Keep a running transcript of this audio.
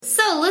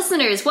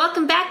listeners,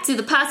 welcome back to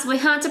the Possibly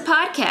Haunted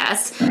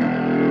podcast.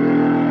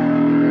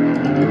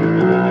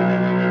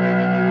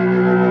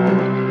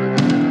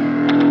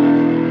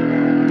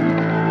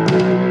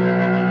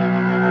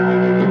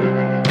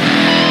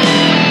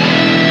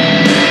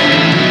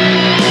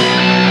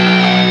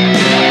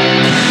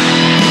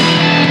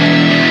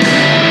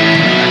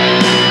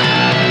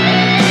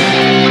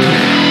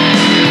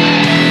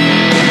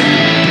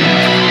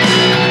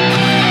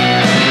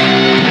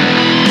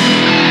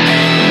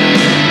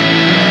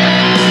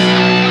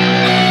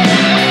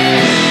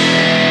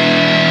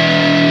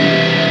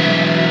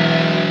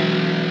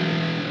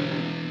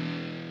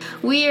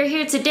 We are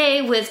here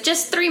today with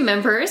just 3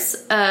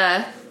 members.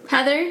 Heather.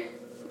 I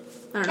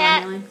don't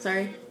Cat. know, Emily.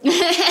 Sorry.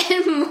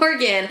 And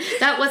Morgan.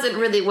 That wasn't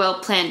really well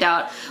planned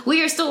out.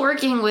 We are still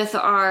working with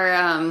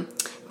our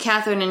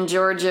Catherine and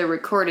Georgia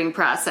recording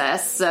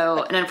process.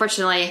 So, and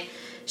unfortunately,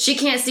 she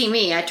can't see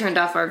me. I turned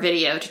off our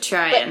video to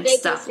try But and they can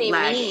stop see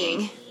lagging.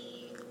 me.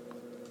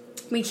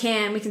 We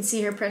can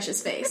see her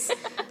precious face.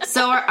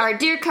 So our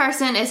dear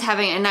Carson is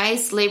having a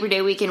nice Labor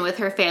Day weekend with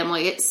her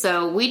family,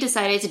 so we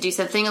decided to do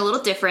something a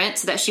little different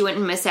so that she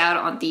wouldn't miss out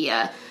on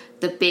the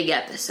big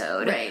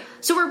episode. Right.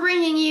 So we're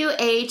bringing you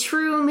a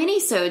true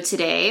mini-sode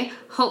today,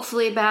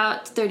 hopefully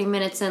about 30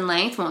 minutes in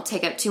length, won't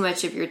take up too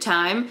much of your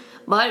time,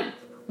 but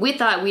we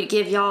thought we'd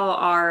give y'all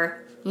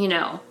our,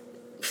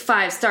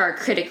 5-star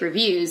critic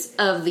reviews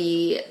of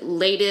the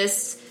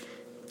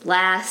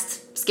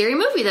last scary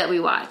movie that we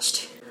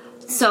watched.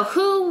 So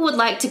who would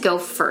like to go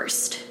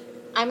first?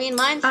 I mean,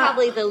 mine's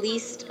probably the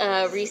least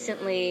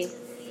recently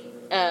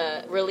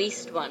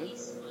released one.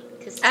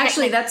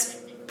 Actually, that's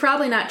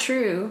probably not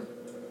true.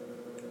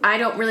 I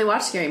don't really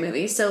watch scary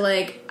movies, so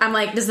I'm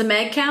like, does the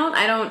Meg count?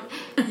 I don't.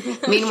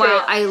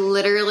 Meanwhile, I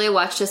literally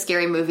watched a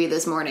scary movie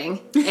this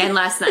morning and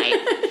last night,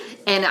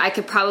 and I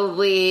could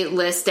probably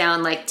list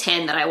down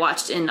 10 that I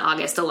watched in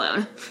August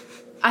alone.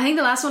 I think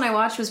the last one I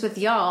watched was with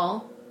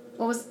y'all.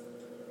 What was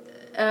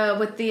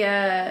with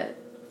the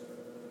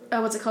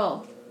what's it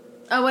called?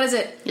 Oh, what is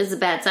it? It's a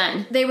bad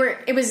sign. It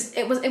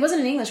wasn't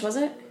in English, was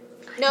it?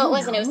 No, it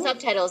wasn't. It was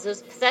subtitles. It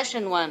was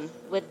Possession one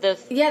with the...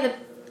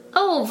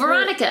 Oh,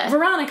 Veronica.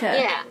 Veronica.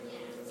 Yeah.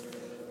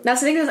 I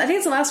think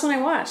it's the last one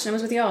I watched, and it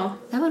was with y'all.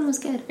 That one was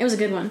good. It was a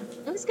good one.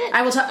 It was good.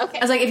 I will talk. Okay.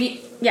 I was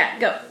like,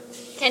 go.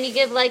 Can you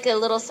give a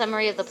little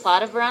summary of the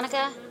plot of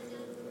Veronica?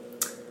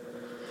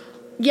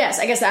 Yes,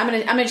 I guess I'm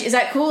gonna. Is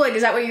that cool?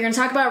 Is that what you're gonna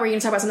talk about, or are you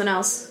gonna talk about something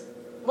else?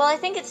 Well, I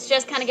think it's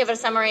just kind of give it a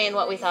summary and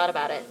what we thought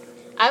about it.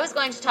 I was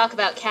going to talk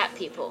about cat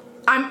people.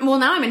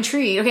 Now I'm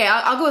intrigued. Okay,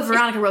 I'll go with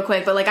Veronica real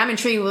quick, but I'm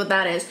intrigued with what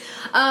that is.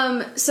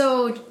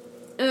 So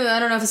I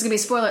don't know if it's gonna be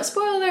spoiler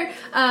alert.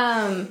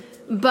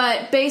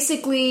 But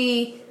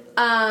basically,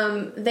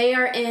 they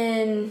are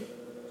in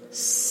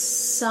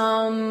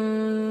some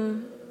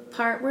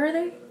part. Where are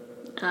they?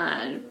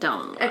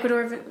 Don't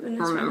Ecuador,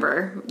 Venezuela?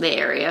 remember the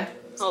area.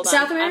 Hold on.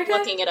 South America? I'm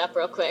looking it up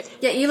real quick.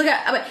 Yeah, you look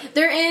at.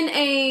 They're in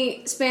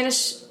a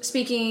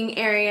Spanish-speaking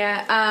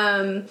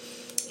area.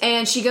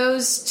 And she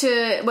goes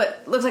to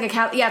what looks like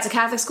it's a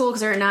Catholic school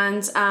because they're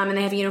nuns, and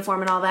they have a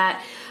uniform and all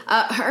that.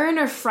 Her and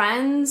her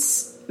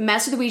friends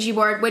mess with the Ouija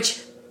board,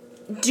 which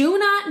do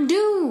not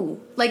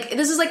do.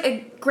 This is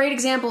a great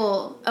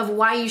example of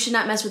why you should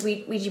not mess with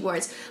Ouija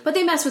boards. But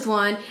they mess with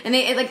one, and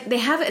they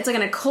have it. It's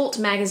an occult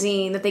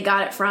magazine that they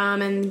got it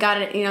from, and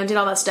got it, did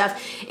all that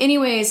stuff.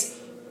 Anyways,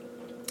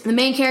 the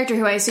main character,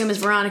 who I assume is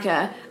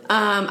Veronica,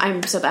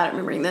 I'm so bad at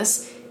remembering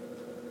this.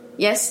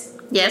 Yes.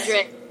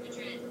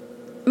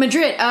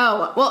 Madrid.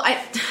 Oh,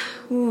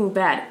 well,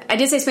 bad. I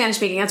did say Spanish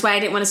speaking. That's why I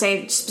didn't want to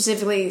say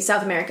specifically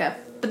South America.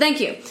 But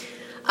thank you.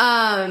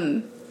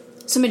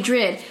 So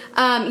Madrid.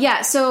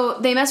 So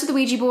they mess with the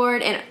Ouija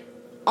board, and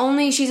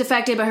only she's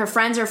affected, but her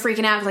friends are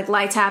freaking out because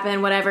lights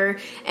happen, whatever.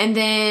 And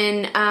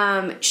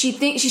then she's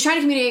trying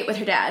to communicate with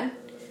her dad,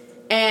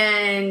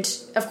 and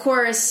of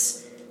course,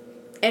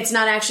 it's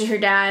not actually her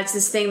dad. It's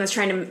this thing that's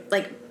trying to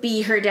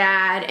be her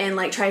dad and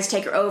tries to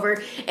take her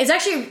over. It's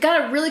actually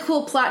got a really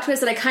cool plot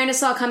twist that I kind of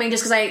saw coming,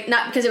 just because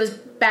not because it was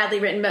badly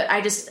written, but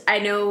I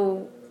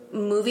know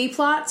movie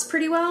plots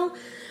pretty well.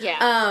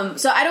 Yeah.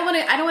 So I don't want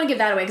to give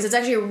that away, because it's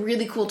actually a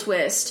really cool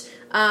twist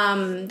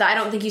that I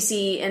don't think you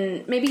see,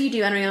 and maybe you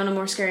do. I don't know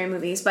more scary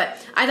movies, but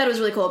I thought it was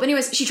really cool. But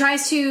anyways, she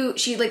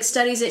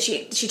studies it.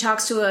 She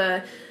talks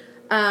to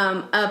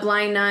a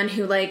blind nun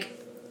who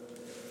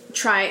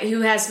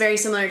who has very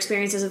similar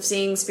experiences of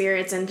seeing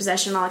spirits and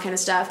possession and all that kind of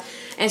stuff.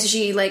 And so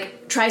she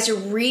tries to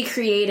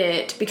recreate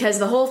it, because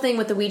the whole thing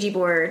with the Ouija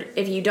board,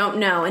 if you don't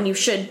know, and you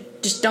should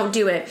just don't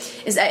do it,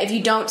 is that if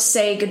you don't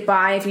say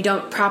goodbye, if you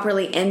don't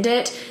properly end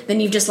it, then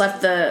you've just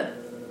left the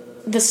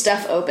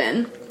stuff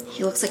open.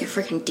 He looks like a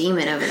freaking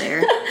demon over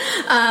there.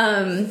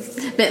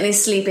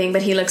 Bentley's sleeping,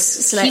 but he looks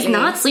slightly... He's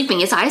not sleeping.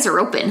 His eyes are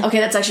open. Okay,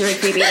 that's actually really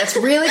creepy. That's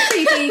really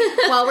creepy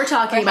while we're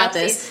talking about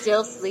this. He's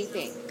still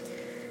sleeping.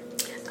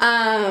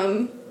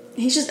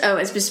 He's just... Oh,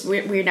 it's just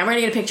weird. Now we're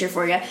gonna get a picture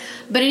for you.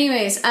 But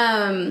anyways,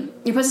 you're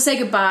supposed to say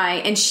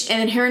goodbye, and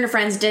then her and her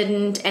friends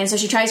didn't, and so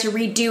she tries to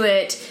redo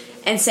it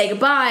and say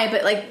goodbye,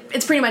 but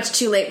it's pretty much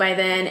too late by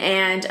then,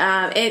 and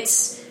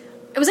it's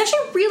It was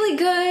actually really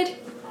good.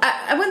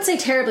 I wouldn't say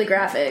terribly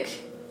graphic.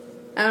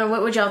 I don't know,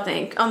 what would y'all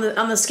think on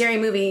the scary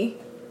movie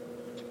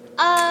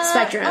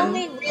spectrum?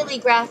 Only really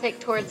graphic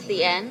towards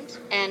the end,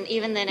 and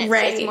even then it's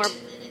Right. more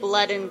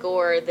blood and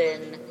gore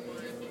than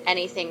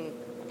anything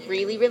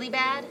really, really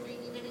bad.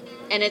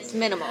 And it's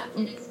minimal.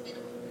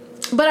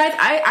 But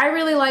I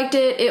really liked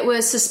it. It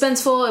was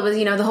suspenseful. It was,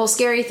 the whole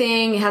scary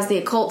thing. It has the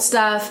occult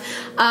stuff.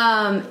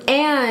 And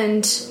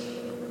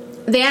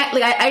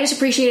I just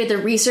appreciated the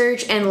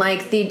research and,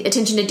 like, the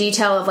attention to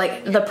detail of,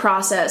 like, the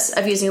process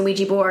of using a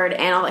Ouija board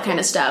and all that kind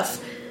of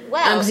stuff.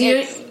 Well,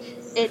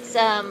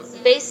 it's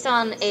based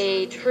on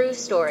a true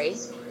story.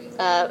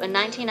 In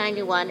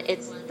 1991,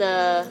 it's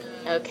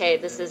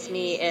this is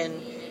me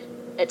in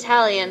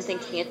Italian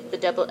thinking the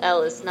double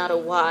L is not a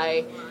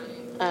Y.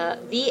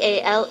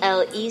 Vallecas.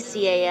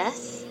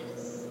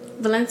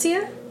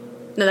 Valencia?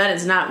 No, that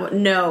is not.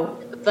 No.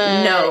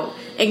 But no.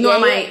 Ignore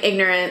my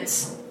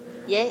ignorance.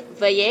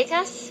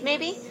 Vallecas,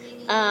 maybe?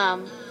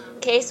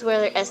 Case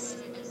where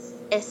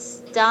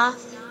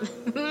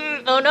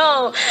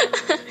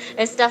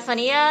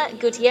Estefania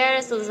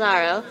Gutierrez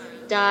Lazaro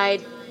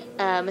died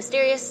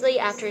mysteriously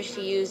after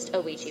she used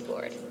a Ouija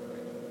board.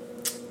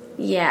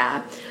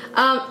 Yeah.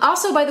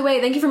 Also, by the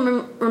way, thank you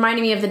for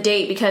reminding me of the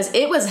date, because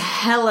it was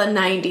hella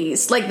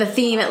 90s. Like, the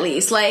theme, at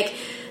least. Like,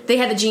 they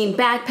had the jean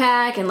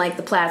backpack and, like,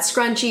 the plaid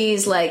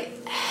scrunchies.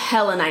 Like,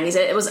 hella 90s.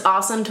 It was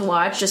awesome to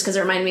watch just because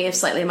it reminded me of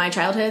slightly of my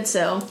childhood,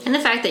 so. And the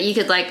fact that you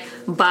could, like,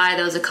 buy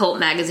those occult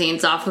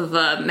magazines off of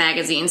a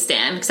magazine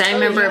stand. Because I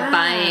remember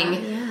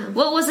buying...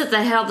 What was it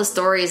that had all the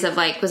stories of,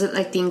 like, was it,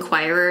 like, the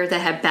Inquirer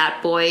that had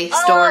Bat Boy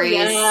stories?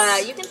 Yeah,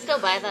 you can still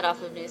buy that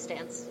off of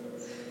newsstands.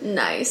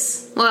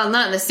 Nice. Well,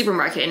 not in the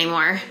supermarket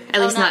anymore.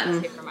 At least not in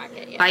the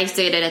supermarket, yeah. I used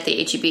to get it at the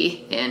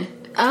H-E-B in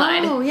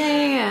Clyde. Oh,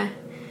 yeah.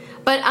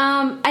 But,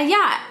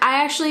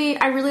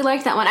 I really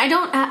like that one. I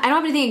don't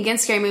have anything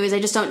against scary movies. I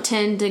just don't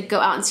tend to go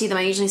out and see them.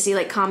 I usually see,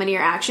 like, comedy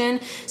or action.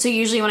 So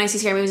usually when I see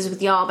scary movies it's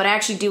with y'all, but I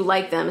actually do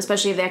like them,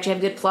 especially if they actually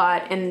have good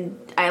plot, and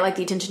I like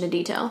the attention to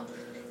detail.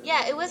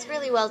 Yeah, it was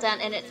really well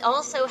done, and it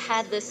also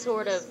had this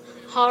sort of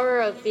horror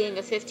of being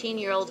a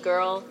 15-year-old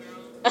girl.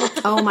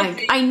 Oh my!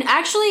 I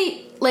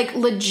actually, like,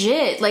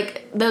 legit,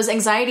 like, those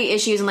anxiety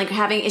issues and, like,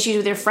 having issues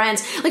with your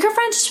friends. Like, her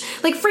friends,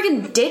 like,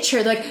 freaking ditch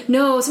her. They're like,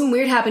 no, something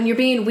weird happened. You're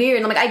being weird.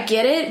 And I'm like, I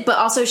get it, but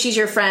also she's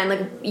your friend.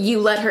 Like,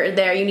 you let her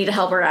there. You need to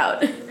help her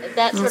out.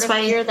 That sort of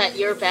fear that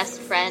your best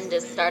friend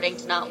is starting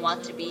to not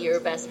want to be your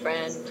best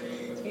friend.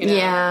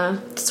 Yeah.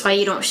 That's why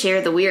you don't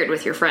share the weird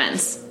with your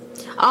friends.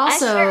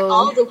 Also, I share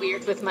all the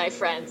weird with my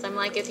friends. I'm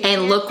like, if you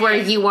and look where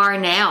you are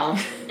now,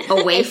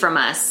 away from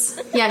us.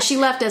 Yeah, she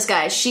left us,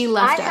 guys. She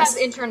left us. I have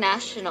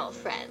international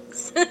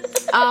friends.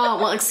 Oh,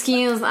 well,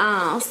 excuse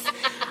us.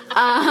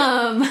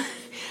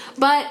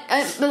 But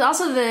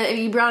also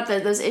you brought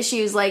up those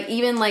issues, like,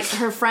 even, like,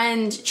 her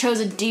friend chose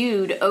a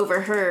dude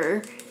over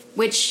her,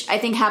 which I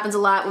think happens a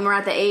lot when we're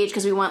at the age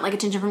because we want, like,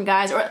 attention from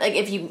guys, or, like,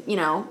 if you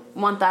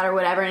want that or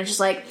whatever, and it's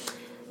just like.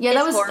 Yeah,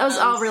 that was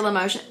all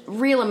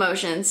real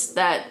emotions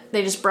that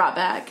they just brought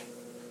back.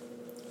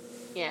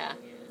 Yeah,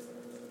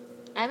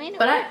 I mean, it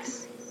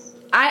works.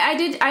 I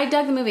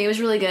dug the movie. It was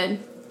really good.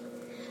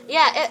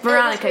 Yeah,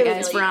 Veronica, it was really,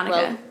 guys, really Veronica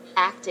well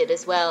acted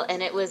as well,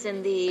 and it was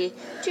in the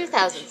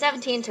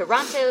 2017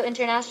 Toronto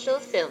International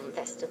Film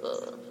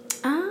Festival.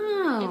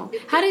 Oh,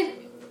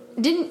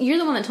 you're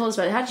the one that told us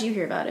about it? How did you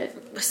hear about it?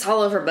 It's all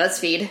over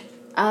BuzzFeed.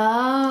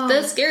 Oh.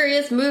 The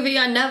scariest movie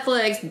on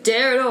Netflix.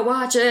 Dare to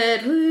watch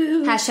it.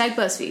 Woo. Hashtag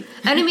BuzzFeed.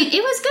 And I mean,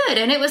 it was good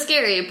and it was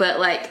scary, but,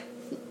 like,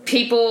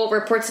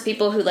 reports of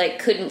people who, like,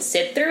 couldn't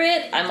sit through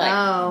it. I'm like,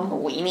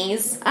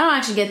 weenies. I don't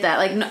actually get that.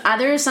 Like,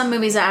 there are some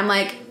movies that I'm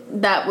like,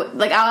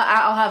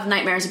 I'll have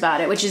nightmares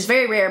about it, which is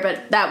very rare,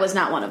 but that was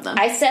not one of them.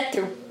 I sat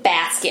through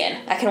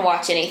Baskin. I can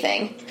watch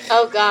anything.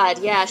 Oh, God,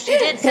 yeah. She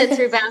did sit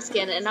through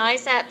Baskin, and I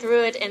sat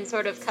through it and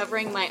sort of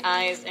covering my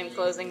eyes and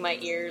closing my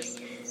ears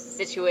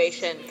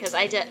situation, because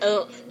I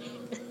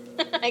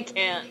I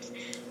can't.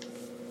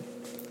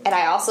 And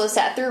I also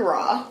sat through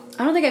Raw.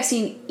 I don't think I've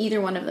seen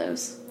either one of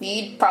those.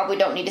 You probably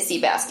don't need to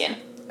see Baskin.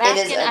 It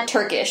is a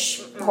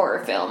Turkish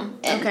horror film,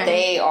 and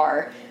they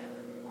are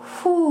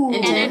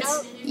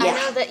intense. And I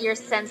know that you're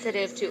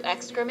sensitive to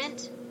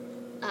excrement,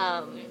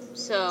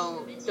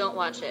 so don't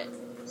watch it.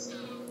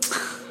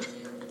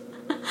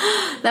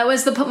 That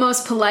was the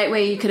most polite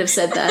way you could have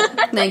said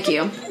that. Thank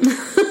you.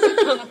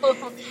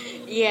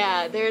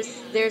 Yeah,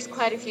 there's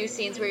quite a few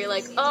scenes where you're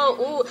like,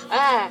 oh, ooh,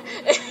 ah.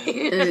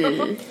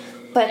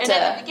 But and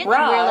at the beginning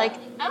Raw, we're like,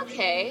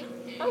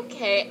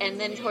 okay, and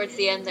then towards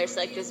the end there's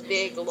like this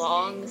big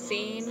long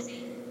scene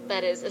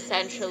that is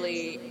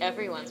essentially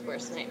everyone's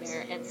worst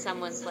nightmare and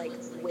someone's like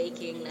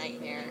waking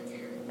nightmare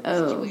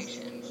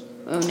situation.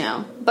 Oh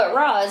no. But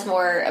Raw is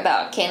more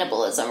about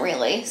cannibalism,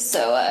 really.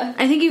 So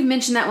I think you've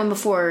mentioned that one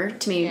before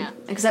to me,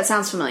 because that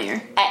sounds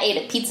familiar. I ate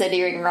a pizza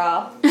during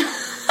Raw.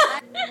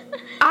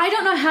 I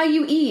don't know how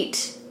you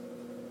eat.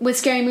 with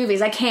scary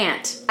movies. I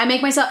can't. I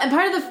make myself, and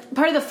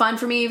part of the fun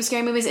for me with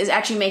scary movies is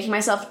actually making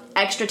myself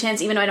extra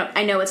tense, even though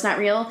I know it's not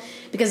real,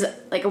 because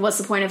like, what's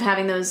the point of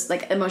having those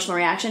like emotional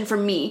reaction for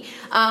me?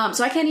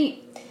 So I can't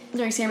eat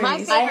during scary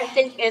movies. My favorite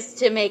thing is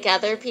to make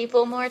other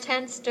people more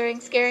tense during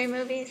scary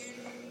movies.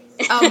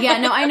 Oh yeah,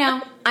 no, I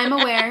know. I'm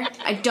aware.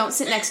 I don't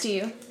sit next to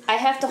you. I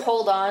have to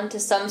hold on to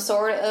some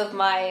sort of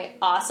my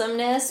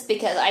awesomeness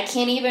because I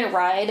can't even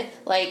ride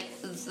like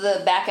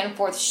the back and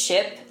forth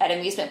ship at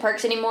amusement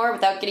parks anymore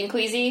without getting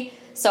queasy.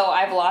 So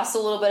I've lost a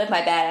little bit of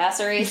my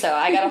badassery, so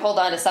I gotta hold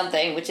on to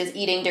something, which is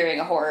eating during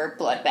a horror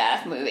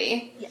bloodbath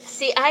movie.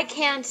 See, I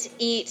can't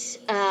eat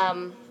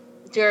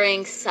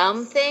during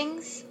some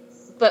things,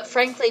 but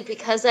frankly,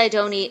 because I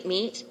don't eat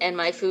meat and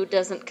my food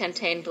doesn't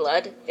contain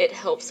blood, it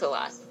helps a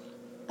lot.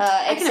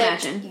 I can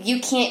imagine. You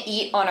can't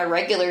eat on a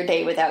regular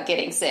day without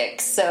getting sick,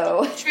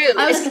 so... True. So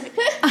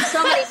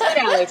many food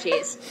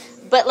allergies.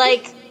 But,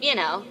 like, you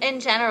know,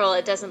 in general,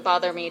 it doesn't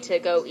bother me to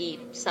go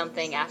eat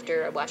something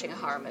after watching a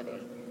horror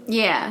movie.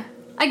 Yeah,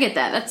 I get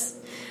that.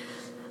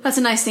 That's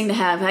a nice thing to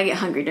have. I get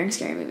hungry during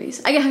scary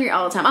movies. I get hungry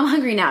all the time. I'm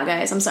hungry now,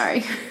 guys. I'm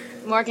sorry.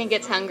 Morgan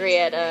gets hungry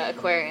at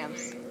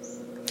aquariums.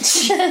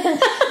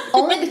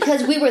 Only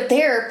because we were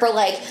there for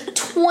like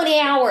 20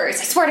 hours.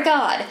 I swear to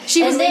God.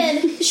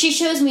 Then she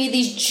shows me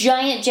these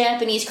giant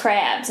Japanese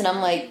crabs, and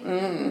I'm like,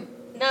 No,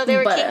 they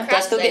were king crabs.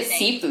 Let's go get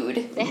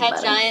seafood. They had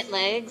giant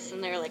legs,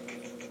 and they were like...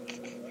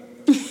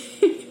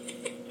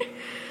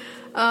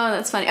 Oh,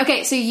 that's funny.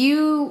 Okay, so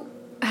you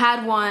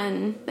had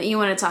one that you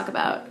want to talk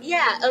about.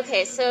 Yeah,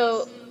 okay,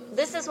 so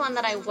this is one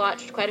that I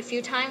watched quite a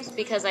few times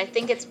because I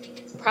think it's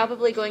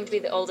probably going to be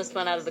the oldest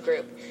one out of the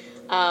group.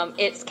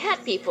 It's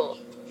Cat People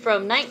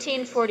from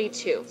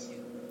 1942.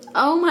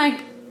 Oh my...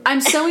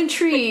 I'm so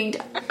intrigued.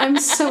 I'm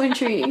so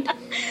intrigued.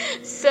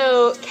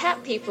 So,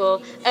 Cat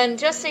People, and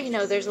just so you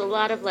know, there's a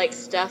lot of, like,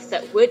 stuff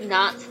that would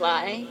not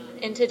fly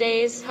in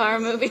today's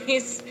horror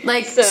movies.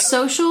 Like,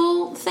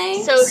 social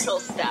things? Social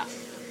stuff.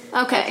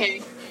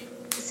 Okay.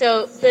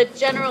 So, the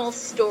general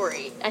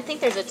story, I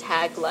think there's a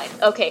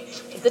tagline. Okay,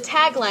 the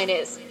tagline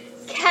is,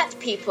 Cat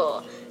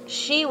People,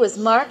 she was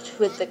marked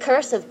with the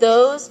curse of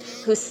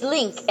those who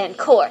slink and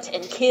court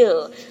and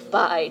kill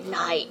by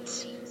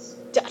night.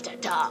 Da, da,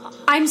 da.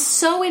 I'm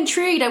so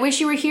intrigued. I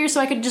wish you were here so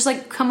I could just,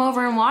 like, come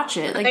over and watch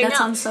it. Like, that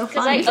sounds so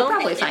fun. You could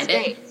probably find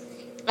it.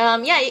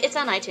 Yeah, it's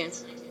on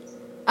iTunes.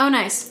 Oh,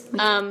 nice.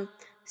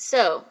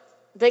 So,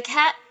 the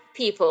Cat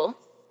People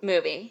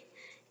movie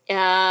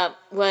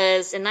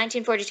was in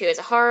 1942. It's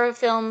a horror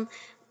film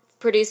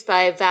produced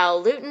by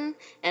Val Lewton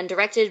and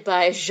directed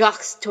by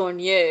Jacques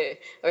Tourneur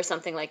or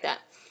something like that.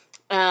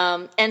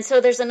 And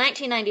so there's a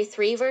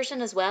 1993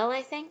 version as well,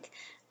 I think.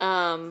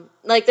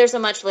 Like there's a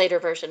much later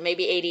version,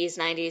 maybe 80s,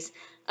 90s.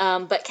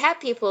 But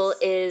Cat People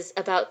is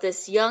about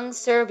this young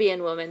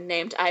Serbian woman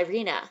named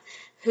Irina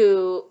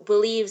who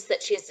believes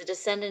that she is a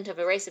descendant of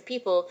a race of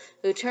people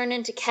who turn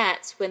into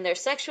cats when they're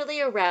sexually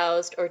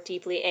aroused or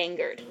deeply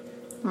angered.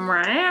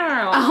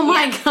 Wow. Oh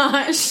my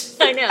gosh.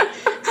 I know.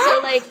 So,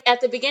 like, at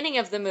the beginning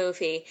of the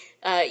movie,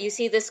 you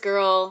see this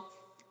girl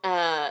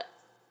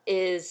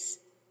is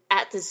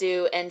at the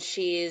zoo and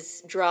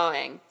she's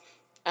drawing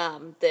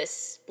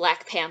this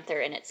Black Panther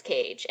in its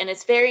cage. And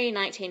it's very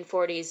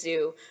 1940s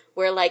zoo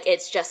where, like,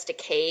 it's just a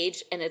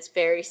cage and it's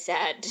very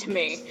sad to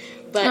me.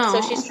 But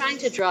so she's trying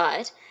to draw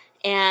it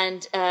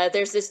and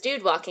there's this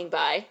dude walking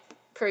by,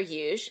 per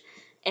usual,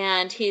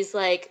 and he's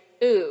like,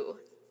 ooh,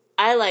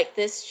 I like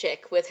this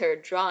chick with her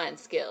drawing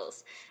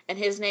skills. And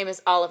his name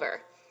is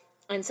Oliver.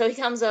 And so he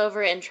comes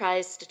over and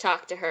tries to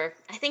talk to her.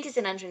 I think he's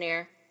an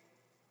engineer.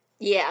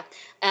 Yeah.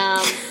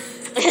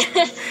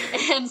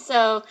 And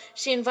so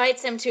she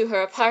invites him to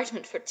her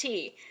apartment for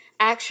tea.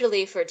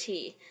 Actually for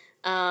tea.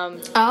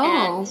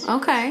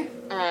 Okay.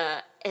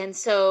 And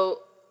so,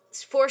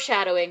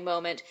 foreshadowing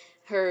moment,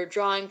 her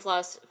drawing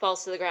falls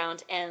to the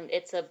ground, and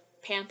it's a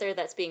panther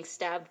that's being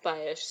stabbed by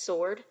a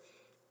sword.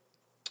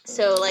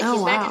 So, like,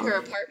 he's back at her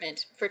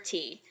apartment for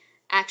tea,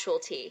 actual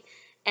tea,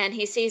 and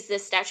he sees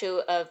this statue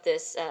of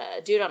this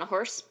dude on a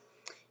horse,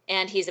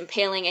 and he's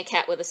impaling a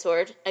cat with a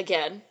sword,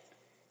 again,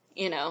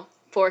 you know,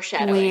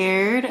 foreshadowing.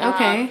 Weird,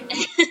 okay.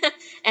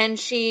 And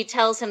she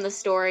tells him the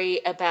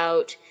story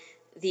about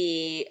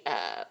the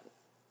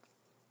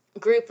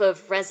group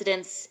of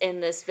residents in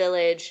this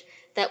village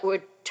that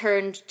were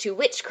turned to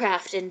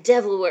witchcraft and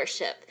devil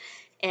worship,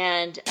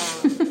 and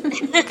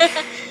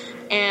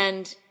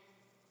and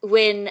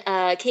when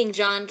King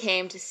John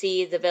came to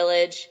see the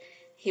village,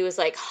 he was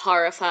like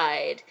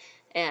horrified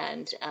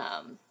and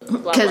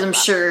because I'm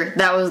sure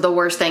that was the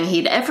worst thing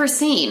he'd ever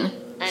seen.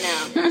 I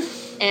know.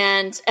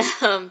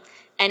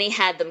 And he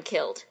had them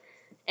killed.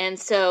 And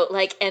so,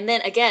 like, and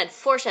then again,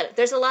 foreshadow.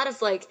 There's a lot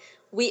of, like,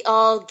 we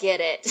all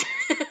get it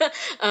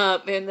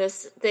in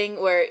this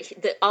thing where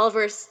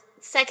Oliver's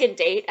second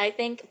date, I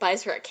think,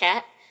 buys her a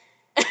cat.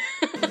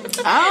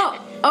 Oh,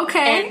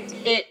 okay.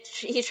 And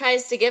he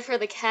tries to give her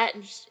the cat,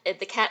 and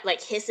the cat,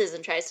 like, hisses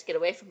and tries to get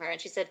away from her. And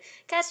she said,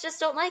 cats just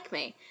don't like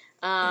me.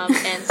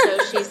 And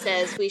so she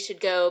says we should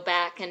go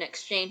back and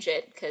exchange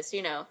it because,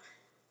 you know,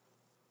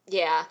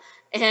 yeah.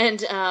 And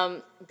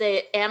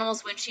the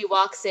animals, when she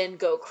walks in,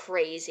 go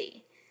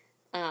crazy.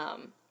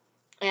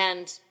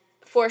 And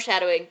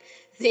foreshadowing,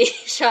 the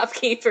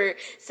shopkeeper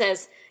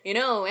says,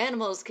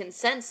 animals can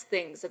sense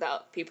things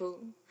about people.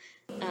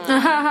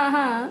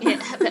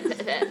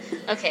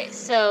 Okay,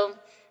 so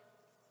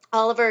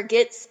Oliver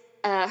gets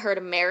her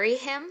to marry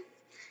him,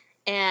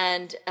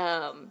 and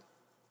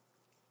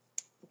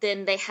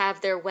then they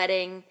have their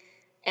wedding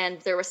and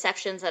their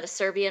receptions at a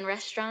Serbian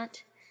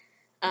restaurant.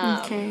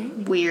 Okay.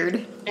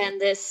 Weird. And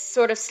this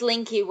sort of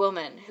slinky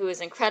woman, who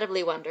is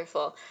incredibly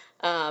wonderful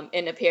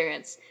in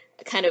appearance,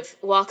 kind of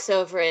walks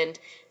over and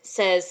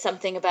says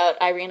something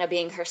about Irina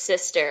being her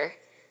sister.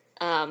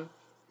 So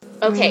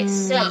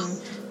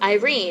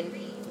Irene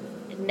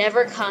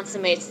never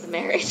consummates the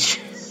marriage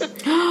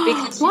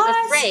because she's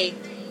afraid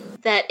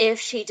that if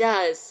she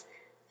does,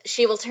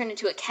 she will turn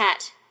into a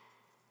cat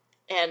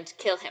and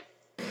kill him.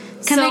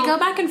 Can they go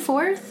back and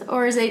forth,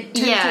 or is it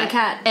turned into a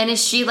cat? And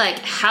is she like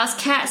house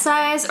cat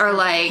size or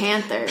like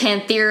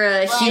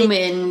Panthera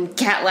human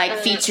cat-like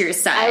feature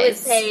size? I would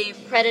say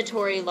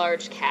predatory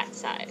large cat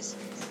size.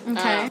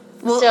 Okay.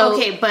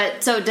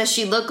 So does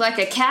she look like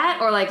a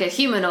cat or like a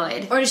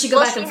humanoid? Or does she go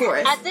back and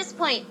forth? At this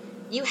point,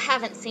 you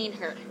haven't seen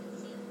her.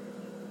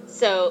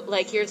 So,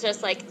 like, you're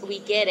just like, we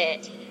get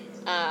it.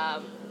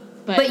 But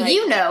like,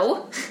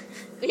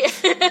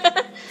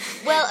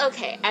 Well,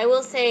 okay, I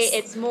will say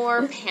it's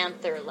more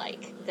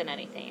panther-like than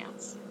anything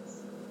else.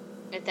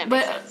 If that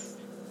makes sense.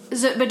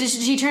 But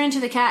does she turn into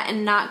the cat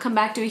and not come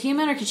back to a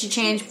human, or can she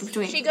change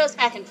between? She goes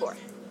back and forth.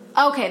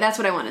 Okay, that's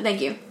what I wanted.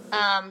 Thank you.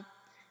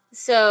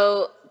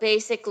 So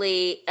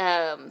basically,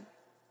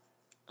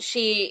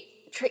 she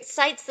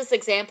cites this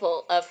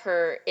example of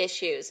her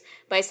issues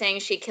by saying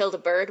she killed a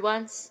bird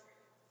once.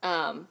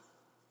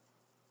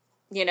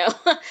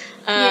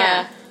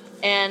 Yeah.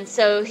 And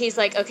so he's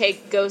like, okay,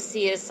 go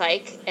see a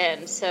psych.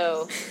 And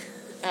so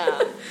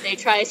they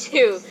try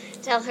to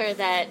tell her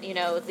that,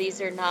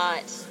 these are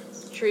not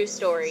true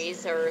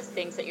stories or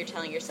things that you're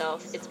telling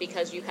yourself. It's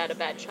because you had a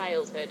bad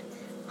childhood.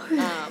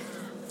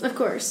 Of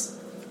course.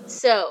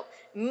 So,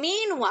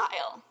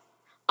 meanwhile,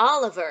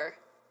 Oliver,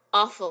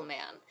 Awful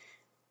Man,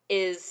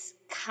 is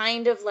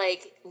kind of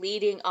like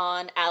leading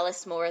on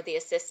Alice Moore, the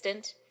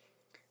assistant.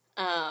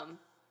 And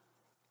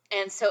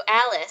so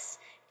Alice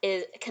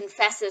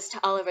confesses to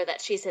Oliver that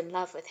she's in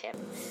love with him.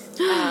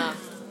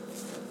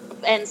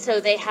 And so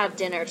they have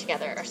dinner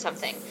together or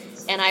something.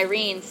 And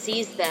Irene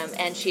sees them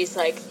and she's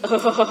like,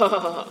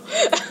 oh.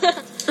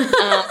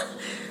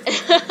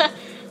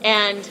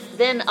 And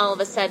then all of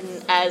a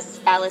sudden, as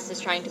Alice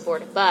is trying to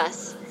board a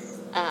bus,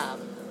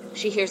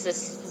 she hears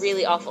this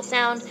really awful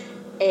sound.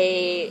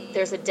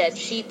 There's a dead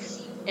sheep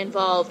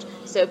involved.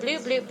 So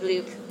bloop, bloop,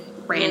 bloop.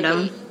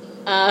 Random.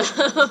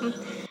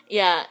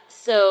 Yeah,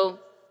 so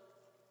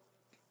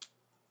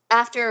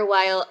after a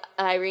while,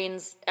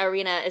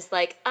 Irina is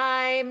like,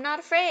 I'm not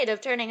afraid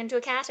of turning into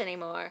a cat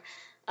anymore.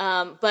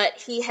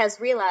 But he has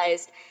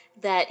realized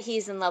that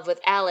he's in love with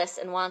Alice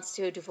and wants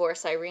to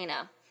divorce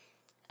Irina.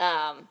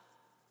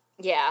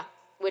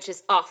 Which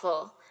is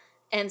awful.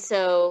 And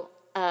so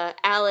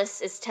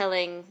Alice is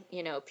telling,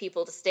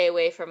 people to stay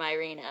away from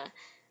Irina.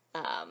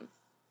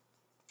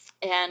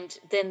 And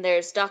then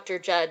there's Dr.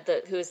 Judd,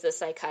 who is the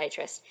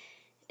psychiatrist.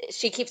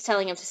 She keeps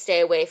telling him to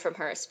stay away from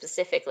her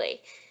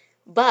specifically.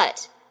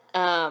 But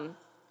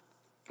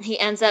he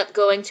ends up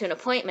going to an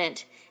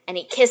appointment, and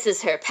he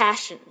kisses her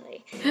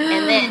passionately.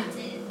 And then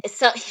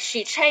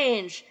she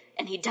changed,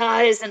 and he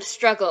dies in a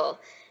struggle.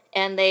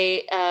 And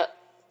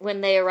when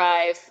they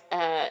arrive,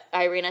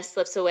 Irina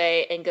slips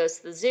away and goes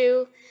to the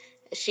zoo.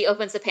 She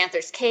opens the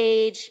panther's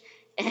cage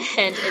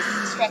and is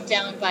struck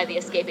down by the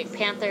escaping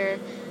panther.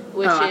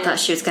 I thought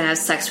she was going to have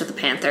sex with the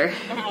panther.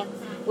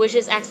 Which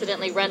is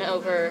accidentally run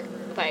over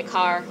by a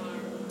car.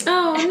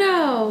 Oh,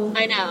 no.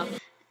 I know.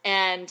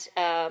 And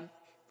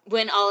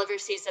when Oliver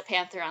sees the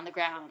panther on the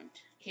ground,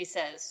 he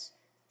says,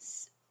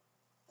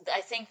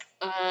 I think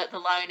the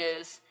line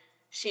is,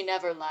 she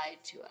never lied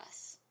to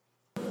us.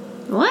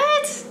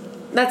 What?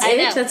 That's I it?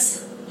 know.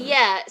 That's...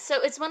 Yeah,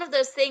 so it's one of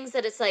those things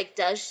that it's like,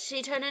 does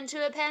she turn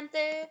into a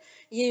panther?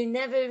 You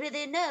never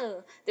really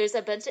know. There's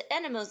a bunch of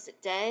animals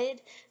that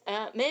died.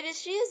 Maybe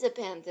she is a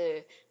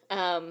panther.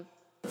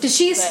 Did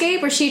she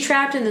escape or is she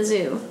trapped in the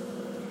zoo?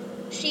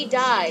 She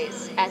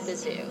dies at the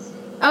zoo.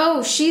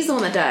 Oh, she's the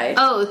one that died.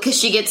 Oh, because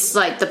she gets,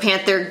 the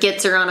panther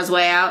gets her on his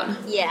way out?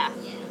 Yeah.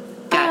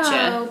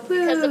 Gotcha.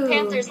 Because the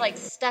panther's,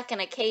 stuck in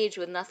a cage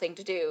with nothing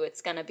to do.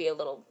 It's going to be a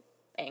little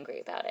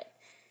angry about it.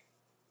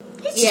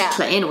 He's just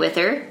playing with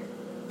her.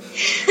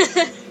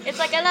 It's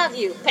like, I love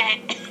you, pat.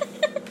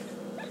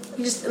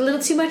 Just a little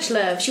too much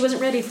love. She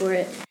wasn't ready for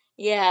it.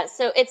 Yeah,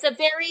 so it's a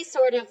very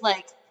sort of,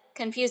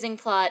 confusing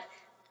plot.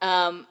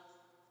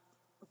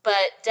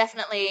 But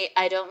definitely,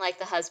 I don't like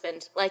the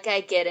husband. I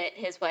get it.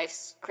 His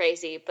wife's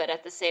crazy, but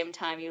at the same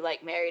time, you,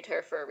 married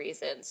her for a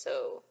reason,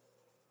 so...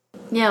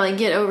 Yeah,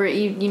 get over it.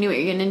 You knew what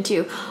you're getting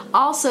into.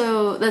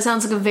 Also, that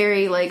sounds like a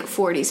very,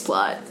 40s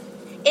plot.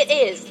 It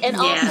is. And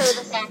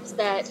also the fact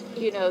that,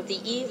 the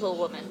evil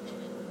woman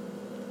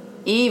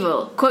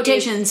Evil.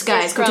 Quotations,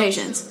 guys,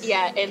 quotations.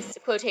 Yeah, in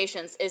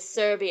quotations, is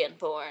Serbian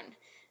born.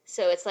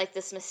 So it's like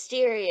this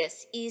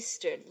mysterious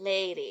Eastern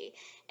lady.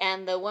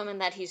 And the woman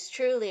that he's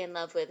truly in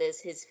love with is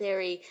his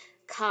very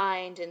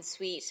kind and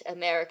sweet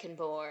American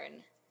born.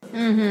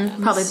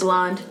 Mm-hmm. Probably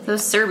blonde.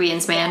 Those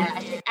Serbians, man.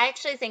 Yeah, I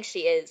actually think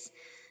she is.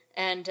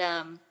 And,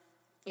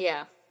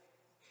 yeah.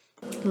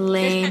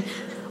 Lame.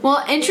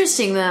 Well,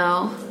 interesting,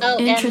 though. Oh,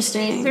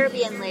 interesting. and the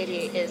Serbian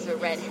lady is a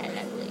redhead,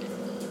 I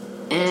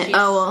believe.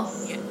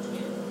 Yeah.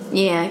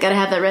 Yeah, gotta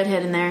have that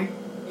redhead in there.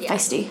 Yeah.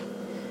 Feisty.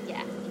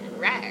 Yeah,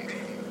 right.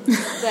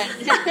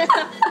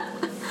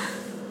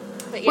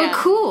 But yeah. Well,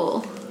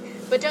 cool.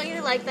 But don't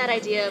you like that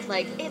idea of,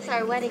 like, it's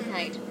our wedding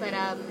night, but,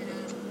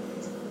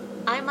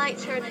 I might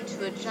turn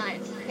into a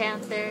giant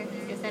panther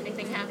if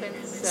anything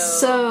happens,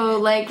 So,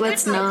 like,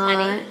 let's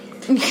not.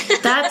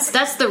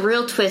 That's the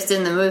real twist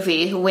in the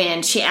movie,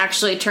 when she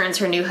actually turns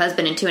her new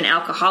husband into an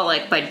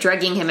alcoholic by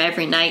drugging him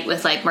every night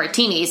with, like,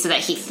 martinis so that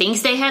he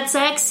thinks they had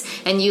sex,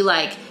 and you,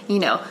 like, you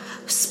know,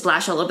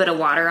 splash a little bit of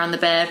water on the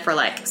bed for,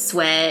 like,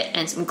 sweat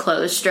and some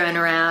clothes strewn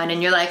around,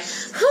 and you're like,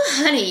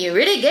 honey, you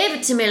really gave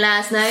it to me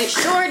last night.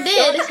 Sure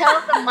did. Don't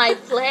tell them my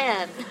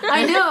plan.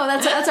 I know,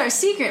 that's our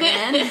secret,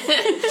 man.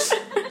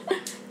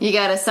 You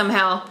gotta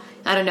somehow,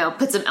 I don't know,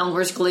 put some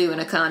Elmer's glue in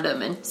a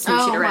condom and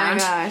smoosh it around.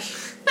 Oh my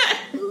gosh.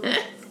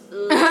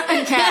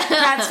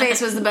 Cat's face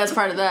was the best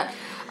part of that.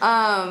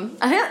 I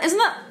think, isn't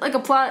that like a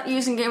plot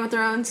used in Game of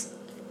Thrones?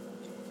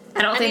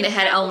 I don't think they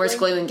had Elmer's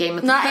glue in Game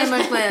of Thrones. Not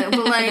Elmer's glue,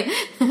 but like,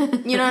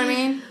 you know what I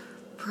mean?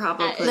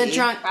 Probably. The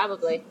drunk.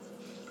 Probably.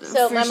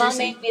 So For my sure mom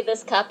made me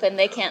this cup, and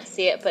they can't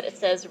see it, but it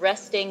says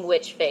resting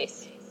witch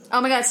face.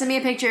 Oh my god, send me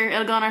a picture.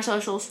 It'll go on our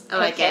socials. I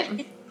like Okay.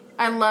 it.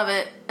 I love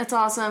it. It's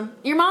awesome.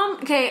 Your mom,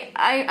 okay,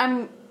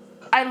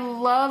 I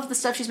love the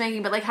stuff she's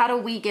making, but like, how do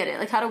we get it?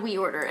 Like, how do we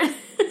order it?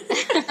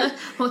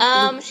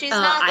 She's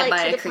not I buy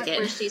like a to the point cricket.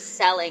 where she's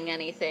selling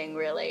anything,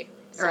 really.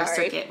 Or a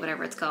Sorry. circuit,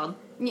 whatever it's called.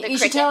 You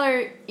should tell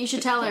her. You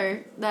should tell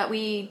her that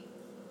we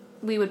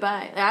would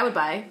buy. I would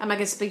buy. I'm not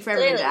gonna speak for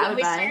everybody, Clearly, but I when would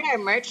we buy. start our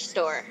merch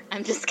store,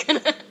 I'm just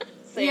gonna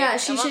say, Yeah,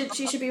 she come on. should.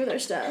 She should be with our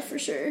stuff for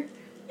sure.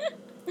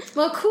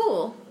 Well,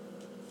 cool.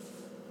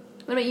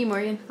 What about you,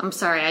 Morgan? I'm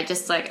sorry, I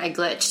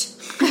glitched.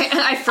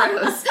 I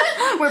froze.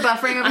 We're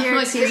buffering over here. I'm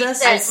Excuse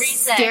us. I was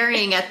Reset.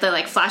 staring at the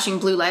like flashing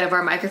blue light of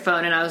our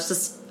microphone, and I was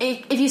just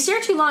If you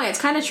stare too long, it's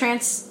kind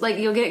of like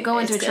you'll go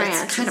into a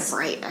trance. It's kind of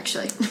bright,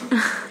 actually.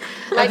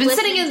 Like I've been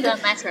sitting listening in to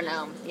a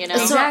metronome, you know.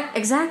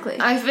 Exactly.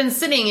 I've been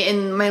sitting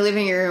in my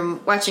living room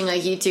watching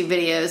like YouTube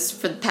videos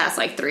for the past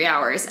like 3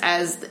 hours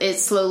as it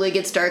slowly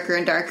gets darker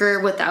and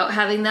darker without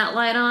having that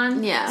light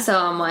on. Yeah. So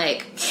I'm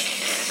like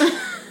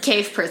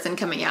cave person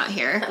coming out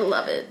here. I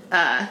love it.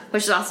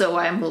 Which is also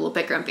why I'm a little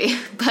bit grumpy,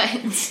 but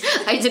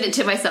I did it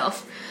to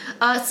myself.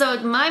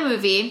 So my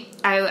movie,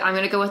 I'm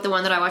going to go with the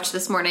one that I watched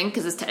this morning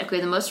because it's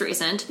technically the most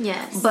recent.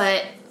 Yes.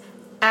 But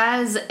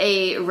as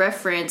a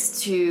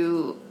reference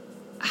to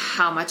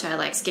how much I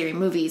like scary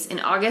movies, in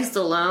August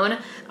alone,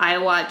 I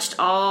watched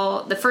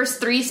the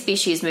first 3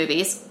 Species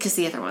movies because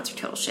the other ones are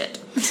total shit.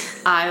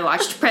 I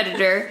watched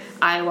Predator.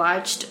 I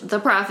watched The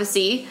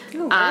Prophecy.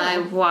 Oh, wow. I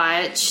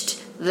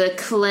watched The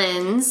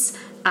Cleanse.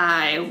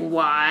 I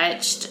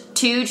watched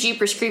 2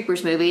 Jeepers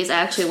Creepers movies. I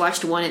actually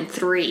watched 1 and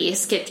 3,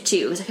 skipped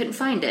 2 because I couldn't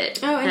find it.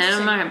 Oh, and interesting.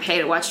 I'm not gonna pay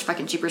to watch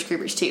fucking Jeepers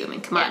Creepers 2. I mean,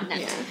 come on. no.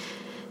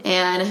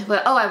 Yeah.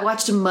 I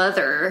watched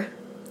Mother.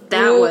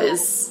 That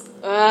was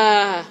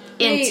Wait,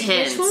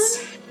 intense.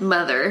 which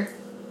Mother.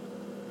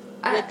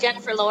 With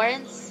Jennifer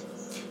Lawrence.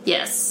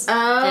 Yes. Oh,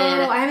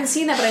 And I haven't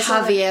seen that, but I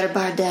saw that. Javier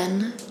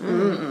Bardem.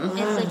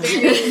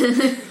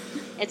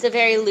 It's a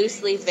very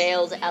loosely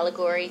veiled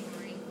allegory.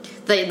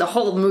 The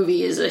whole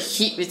movie is it's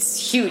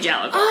huge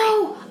allegory.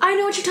 Oh, I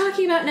know what you're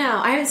talking about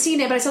now. I haven't seen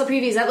it, but I saw the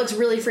previews. That looks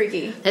really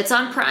freaky. It's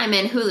on Prime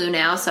and Hulu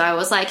now, so I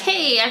was like,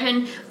 hey, I've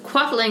been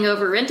quaffling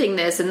over renting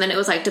this, and then it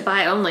was like to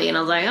buy only, and I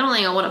was like, I don't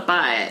think I want to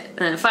buy it. And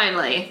then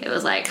finally, it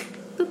was like,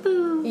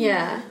 boop.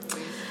 Yeah.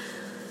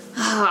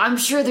 Oh, I'm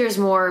sure there's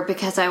more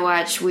because I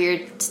watch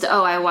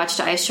I watched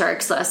Ice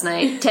Sharks last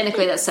night.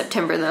 Technically, that's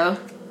September, though.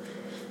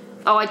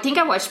 Oh, I think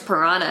I watched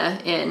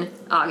Piranha in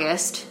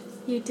August.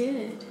 You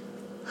did.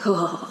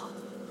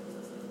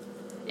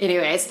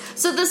 Anyways,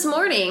 so this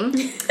morning,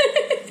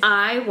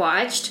 I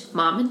watched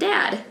Mom and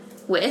Dad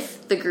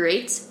with the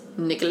great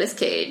Nicolas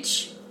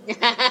Cage.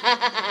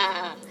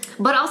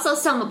 But also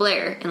Selma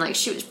Blair, and like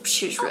she was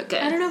real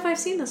good. I don't know if I've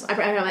seen this.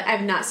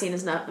 I've not seen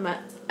as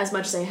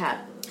much as I have.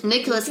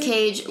 Nicolas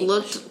Cage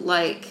looked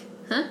like,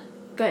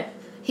 Good.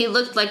 he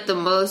looked like the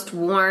most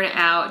worn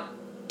out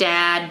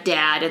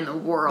dad in the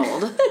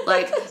world,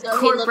 like So he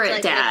corporate looked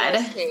like dad.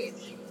 Nicolas Cage.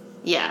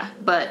 Yeah,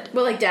 but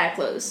Well, like dad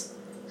clothes.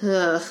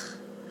 ugh,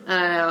 I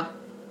don't know.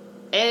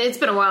 It's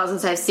been a while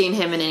since I've seen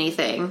him in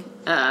anything.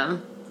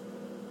 I'm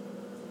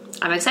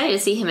excited to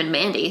see him in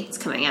Mandy. It's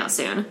coming out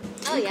soon.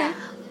 Oh yeah.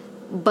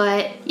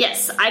 But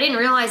yes, I didn't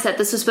realize that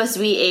this was supposed to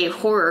be a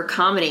horror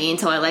comedy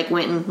until I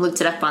went and looked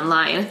it up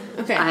online.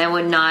 Okay. I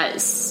would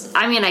not.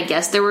 I mean, I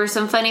guess there were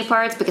some funny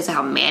parts because of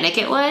how manic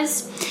it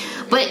was,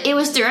 But it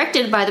was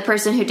directed by the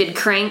person who did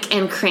Crank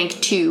and Crank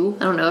 2.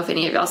 I don't know if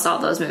any of y'all saw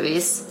those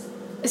movies.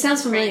 It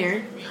sounds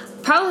familiar.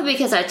 Probably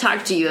because I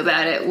talked to you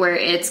about it, where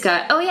it's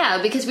got... Oh,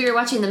 yeah, because we were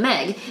watching The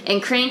Meg,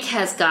 and Crank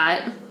has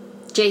got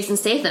Jason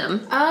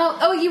Statham.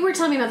 Oh, you were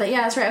telling me about that.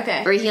 Yeah, that's right,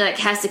 okay. Where he, like,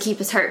 has to keep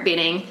his heart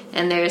beating,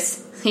 and there's,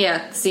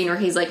 the scene where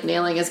he's, like,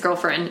 nailing his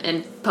girlfriend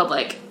in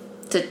public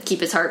to keep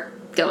his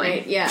heart going.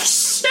 Right, yeah.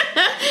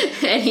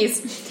 And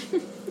he's...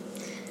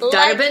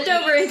 Daughter bent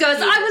over and goes,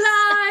 I'm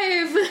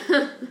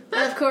alive!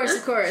 Of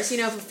course. You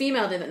know, if a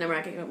female did that, no, we're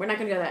not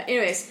gonna go that.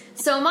 Anyways.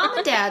 So Mom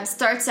and Dad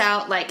starts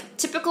out like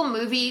typical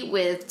movie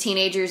with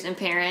teenagers and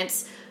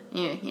parents.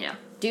 You know,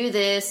 do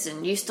this,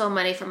 and you stole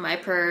money from my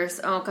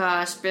purse. Oh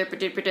gosh.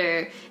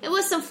 It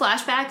was some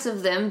flashbacks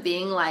of them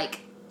being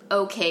like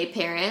okay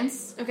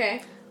parents.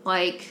 Okay.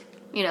 Like,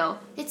 you know,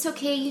 it's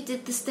okay, you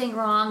did this thing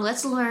wrong.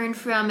 Let's learn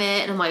from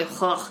it. And I'm like,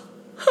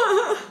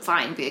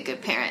 fine, be a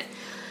good parent.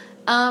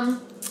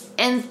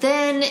 And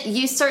then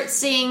you start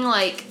seeing,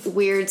 like,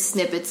 weird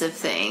snippets of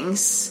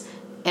things.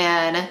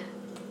 And,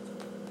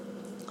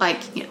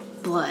 like, you know,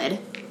 blood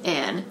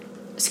and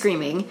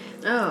screaming.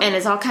 Oh. And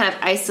it's all kind of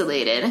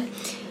isolated.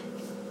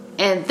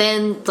 And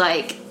then,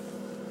 like,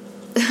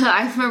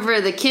 I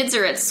remember the kids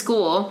are at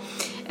school,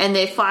 and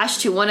they flash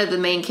to one of the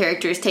main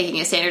characters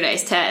taking a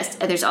standardized test,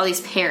 and there's all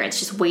these parents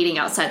just waiting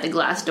outside the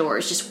glass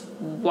doors, just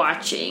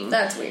watching.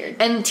 That's weird.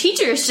 And the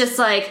teacher is just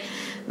like...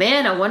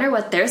 Man, I wonder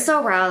what they're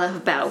so riled up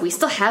about. We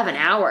still have an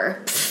hour.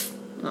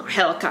 Pfft,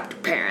 helicopter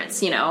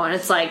parents, you know, and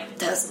it's like,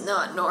 that's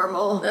not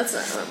normal. That's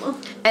not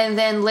normal. And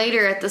then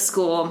later at the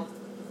school,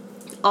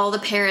 all the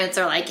parents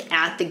are like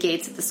at the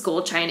gates of the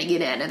school trying to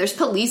get in, and there's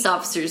police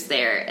officers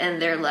there, and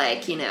they're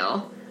like, you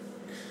know,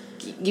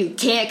 you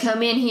can't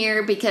come in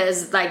here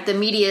because like the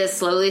media is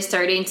slowly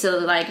starting to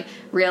like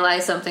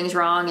realize something's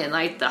wrong, and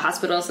like the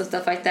hospitals and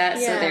stuff like that.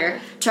 Yeah. So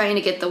they're trying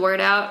to get the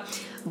word out.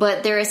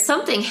 But there is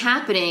something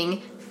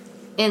happening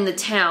in the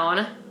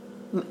town.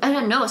 I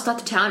don't know, it's not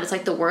the town, it's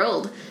like the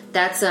world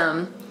that's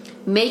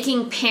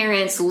making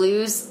parents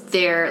lose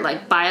their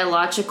like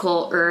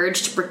biological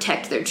urge to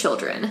protect their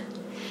children.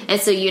 And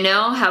so you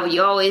know how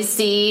you always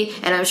see,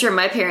 and I'm sure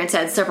my parents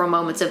had several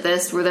moments of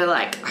this where they're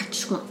like, I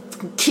just want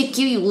to kick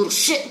you, you little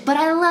shit, but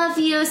I love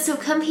you, so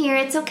come here,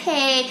 it's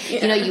okay.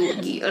 Yeah.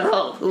 You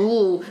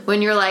know,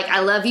 when you're like, I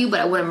love you, but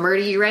I want to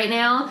murder you right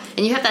now,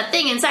 and you have that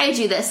thing inside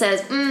you that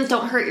says,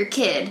 don't hurt your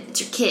kid,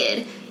 it's your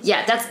kid.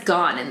 Yeah, that's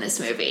gone in this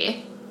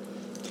movie.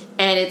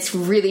 And it's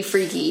really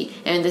freaky.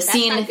 And That's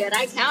not good.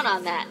 I count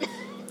on that.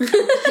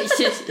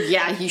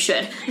 Yeah, you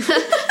should.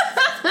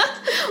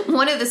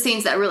 One of the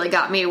scenes that really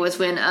got me was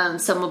when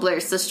Selma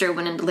Blair's sister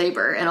went into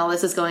labor and all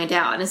this is going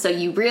down. And so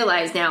you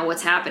realize now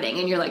what's happening.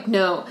 And you're like,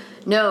 no,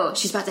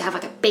 she's about to have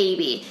like a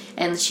baby.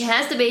 And she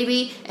has the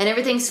baby and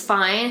everything's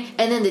fine.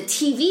 And then the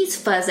TVs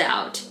fuzz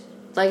out.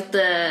 Like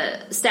the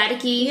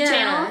staticky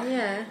channel.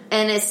 Yeah.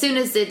 And as soon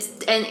as it's...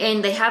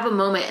 And they have a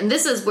moment... And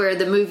this is where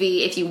the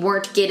movie, if you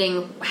weren't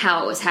getting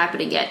how it was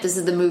happening yet, this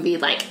is the movie,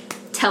 like,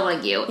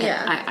 telling you. And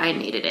Yeah. I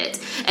needed it.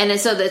 And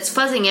so it's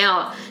fuzzing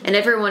out, and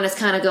everyone is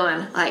kind of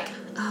going, like,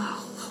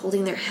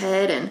 holding their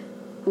head, and,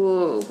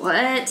 ooh,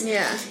 what?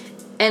 Yeah.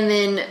 And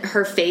then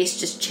her face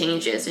just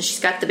changes, and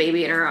she's got the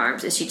baby in her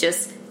arms, and she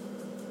just...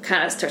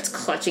 kind of starts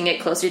clutching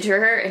it closer to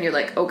her, and you're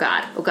like, oh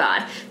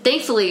god.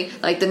 Thankfully,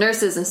 like, the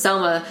nurses and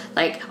Selma,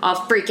 like,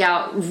 all freak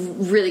out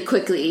really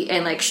quickly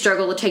and, like,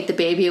 struggle to take the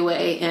baby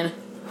away, and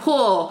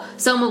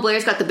Selma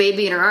Blair's got the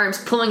baby in her arms,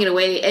 pulling it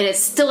away, and it's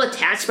still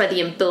attached by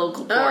the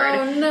umbilical cord.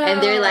 Oh, no. And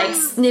they're, like,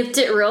 snipped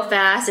it real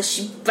fast as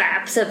she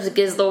baps up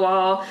against the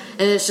wall,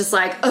 and it's just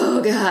like,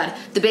 oh god,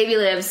 the baby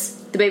lives.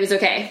 The baby's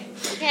okay.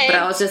 But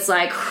I was just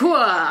like,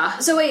 whoa.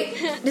 So wait,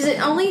 does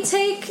it only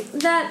take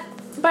that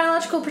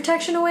biological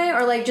protection away,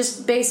 or like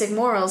just basic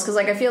morals? Because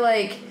like I feel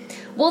like,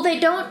 well, they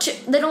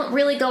don't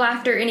really go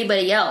after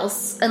anybody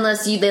else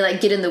unless they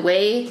like get in the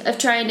way of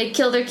trying to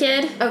kill their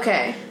kid.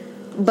 okay,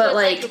 But So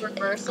like it's like a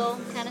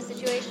reversal kind of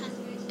situation.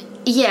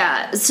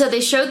 yeah, so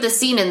they showed the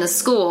scene in the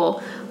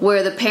school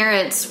where the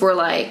parents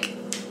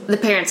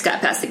got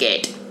past the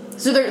gate.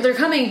 so they're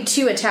coming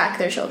to attack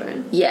their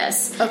children.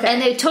 Yes. Okay. And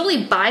they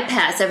totally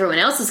bypass everyone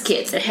else's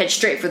kids and head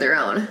straight for their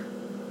own.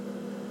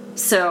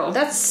 So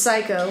That's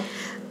psycho.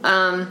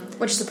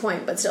 Which is the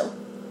point, but still.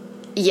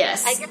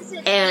 yes. I guess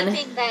it's and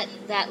keeping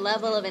that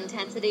level of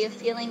intensity of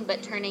feeling,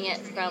 but turning it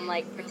from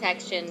like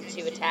protection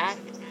to attack.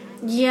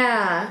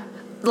 Yeah.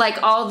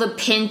 like all the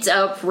pent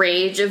up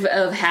rage of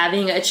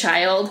having a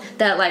child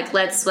that like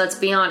let's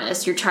be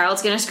honest, your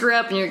child's gonna screw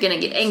up and you're gonna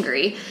get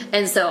angry,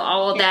 and so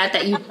all of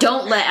that you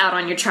don't let out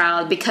on your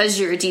child because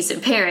you're a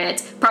decent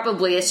parent,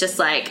 probably it's just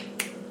like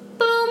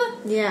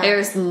boom. Yeah.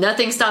 There's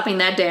nothing stopping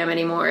that dam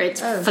anymore. It's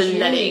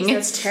flooding. Geez,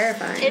 that's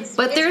terrifying.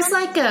 But there's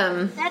like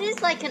that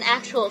is like an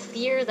actual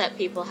fear that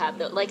people have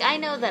though. Like I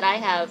know that I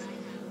have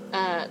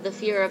the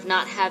fear of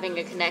not having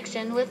a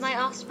connection with my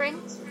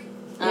offspring.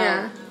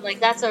 Yeah. Like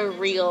that's a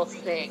real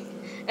thing.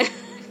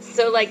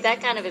 So like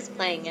that kind of is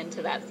playing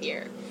into that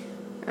fear.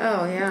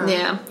 Oh yeah.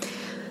 Yeah.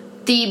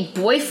 The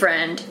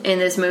boyfriend in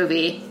this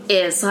movie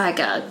is like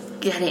a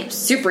goddamn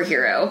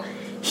superhero.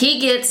 he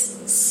gets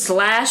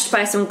slashed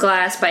by some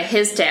glass by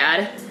his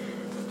dad,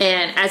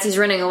 and as he's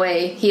running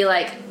away, he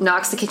like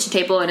knocks the kitchen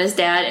table on his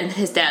dad, and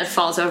his dad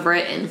falls over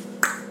it and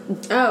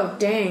oh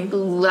dang,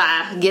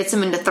 gets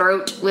him in the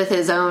throat with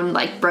his own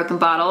like broken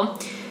bottle.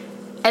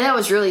 And that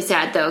was really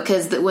sad though,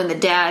 because when the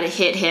dad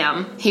hit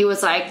him, he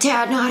was like,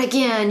 "Dad, not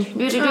again!"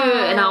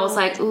 And I was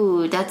like,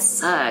 "Ooh, that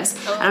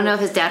sucks." I don't know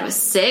if his dad was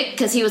sick,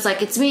 because he was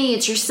like, "It's me,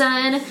 it's your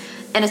son."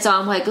 And so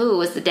I'm like, "Ooh,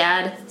 was the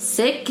dad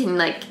sick and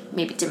like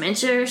maybe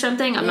dementia or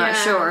something?" I'm not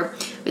sure,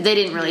 but they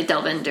didn't really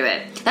delve into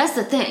it. That's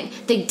the thing;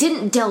 they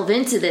didn't delve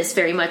into this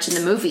very much in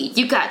the movie.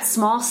 You got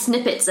small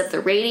snippets of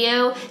the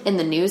radio and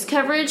the news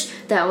coverage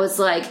that was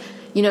like,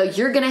 you know,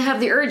 you're going to have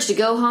the urge to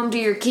go home to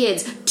your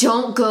kids.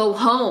 Don't go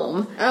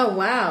home. Oh,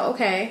 wow.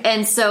 Okay.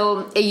 And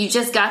so you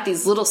just got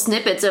these little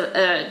snippets of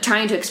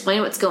trying to explain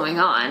what's going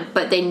on,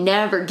 but they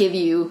never give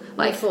you,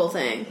 like, the full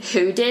thing.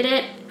 Who did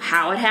it,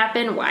 how it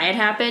happened, why it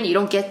happened. You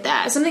don't get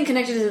that. Something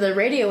connected to the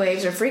radio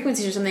waves or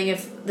frequencies or something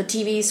if the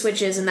TV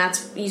switches and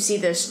that's, you see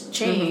this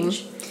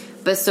change.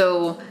 Mm-hmm. But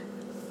so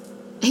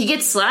he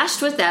gets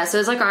slashed with that, so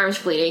his like arm's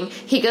bleeding.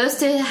 He goes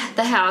to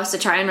the house to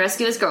try and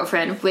rescue his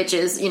girlfriend, which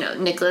is, you know,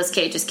 Nicolas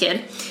Cage's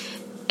kid.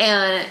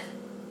 And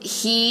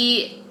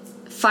he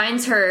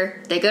finds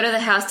her. They go to the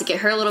house to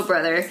get her little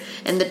brother,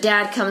 and the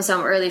dad comes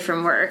home early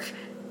from work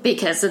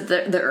because of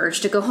the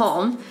urge to go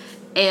home.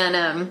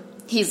 And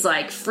he's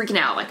like freaking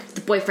out, like,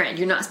 the boyfriend,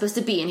 you're not supposed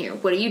to be in here.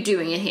 What are you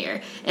doing in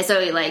here? And so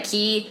I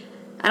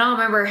don't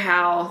remember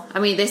how, I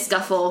mean, they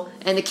scuffle,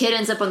 and the kid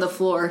ends up on the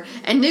floor,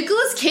 and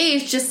Nicolas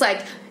Cage just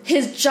like,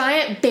 his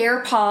giant bear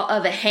paw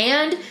of a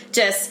hand,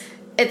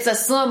 it's a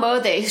slow-mo.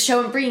 They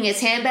show him bringing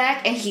his hand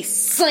back, and he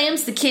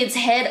slams the kid's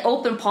head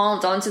open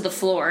palmed onto the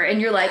floor,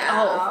 and you're like,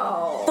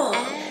 oh,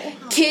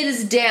 fuck. Kid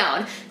is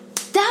down.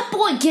 That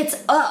boy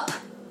gets up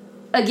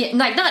again,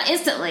 like, not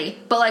instantly,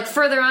 but like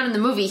further on in the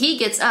movie, he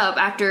gets up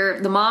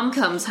after the mom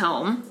comes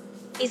home.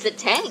 He's a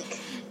tank.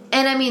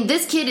 And I mean,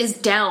 this kid is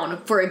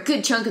down for a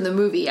good chunk of the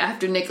movie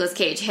after Nicolas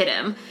Cage hit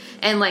him.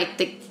 And like,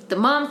 the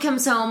mom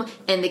comes home,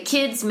 and the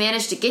kids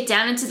manage to get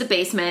down into the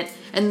basement,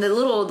 and the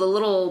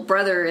little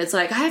brother is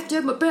like, I have to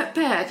have my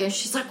backpack, and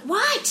she's like,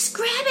 why? Just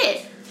grab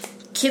it.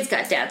 Kid's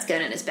got dad's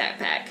gun in his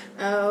backpack.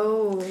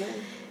 Oh.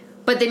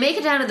 But they make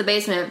it down to the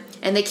basement,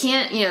 and they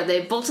can't, you know,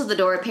 they bolted the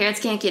door, parents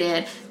can't get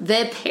in.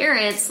 The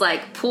parents,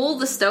 like, pull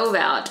the stove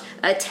out,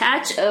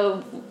 attach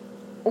a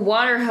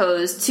water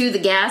hose to the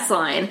gas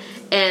line,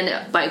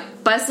 and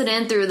like bust it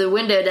in through the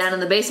window down in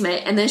the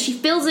basement, and then she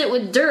fills it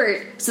with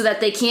dirt so that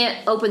they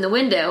can't open the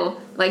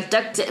window, like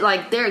duct it,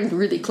 like they're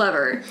really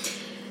clever.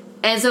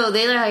 And so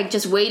they're like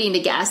just waiting to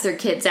gas their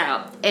kids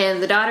out,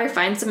 and the daughter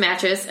finds a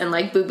mattress and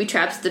like booby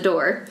traps the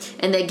door,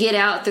 and they get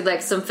out through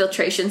like some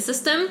filtration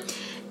system.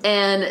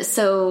 And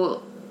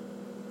so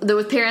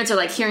the parents are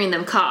like hearing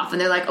them cough,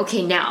 and they're like,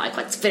 okay, now like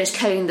let's finish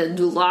cutting the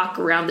lock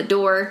around the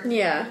door.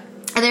 Yeah.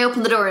 And they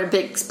open the door in a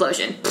big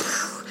explosion.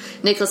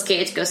 Nicolas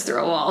Cage goes through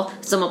a wall.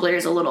 Selma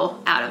Blair's a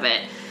little out of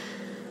it.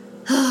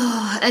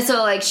 And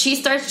so, like, she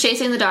starts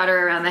chasing the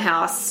daughter around the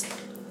house.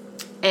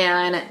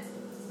 And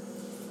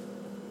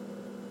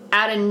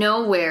out of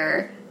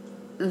nowhere,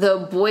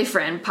 the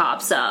boyfriend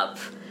pops up.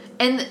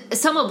 And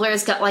Selma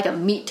Blair's got, like, a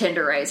meat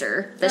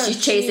tenderizer that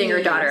she's chasing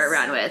her daughter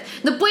around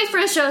with. The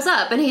boyfriend shows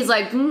up, and he's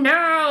like,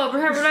 no, blah,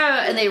 blah,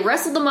 blah. And they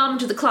wrestle the mom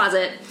into the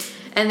closet.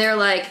 And they're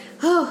like,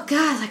 oh,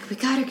 God, like, we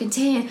got her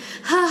contained.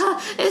 Ha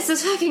ha, this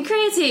is fucking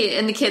crazy.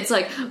 And the kid's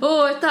like,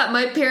 oh, I thought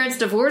my parents'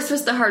 divorce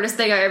was the hardest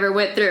thing I ever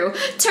went through.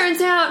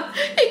 Turns out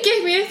it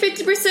gave me a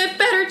 50%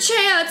 better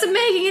chance of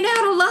making it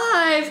out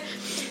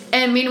alive.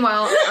 And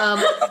meanwhile,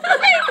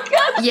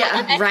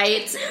 yeah,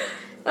 right.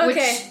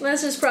 Okay,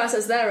 let's just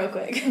process that real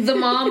quick. The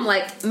mom,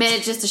 like,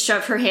 manages to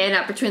shove her hand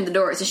out between the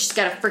doors, and she's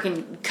got a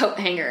freaking coat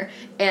hanger.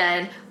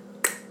 And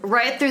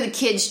right through the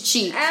kid's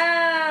cheek.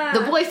 Ah.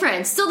 The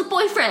boyfriend, still the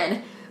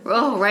boyfriend.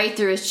 Oh, right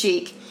through his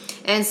cheek.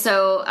 And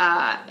so,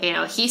 you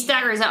know, he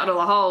staggers out into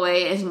the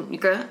hallway, and you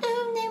go,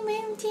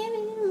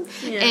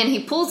 and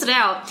he pulls it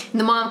out, and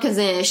the mom comes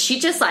in, and she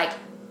just, like,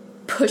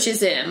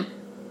 pushes him.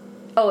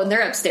 Oh, and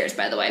they're upstairs,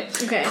 by the way.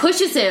 Okay.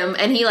 Pushes him,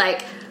 and he,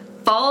 like,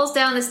 falls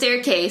down the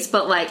staircase,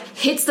 but, like,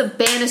 hits the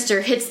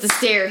banister, hits the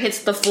stair,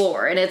 hits the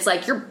floor, and it's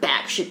like, your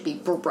back should be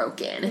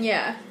broken.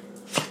 Yeah.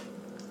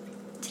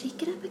 Did he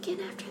get up again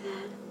after that?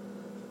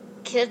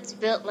 Kids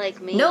built like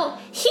me. No,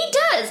 he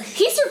does.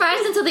 He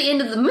survives until the end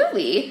of the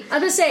movie. I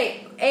was gonna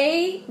say,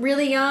 A,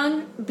 really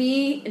young,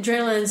 B,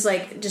 adrenaline's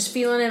like just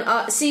feeling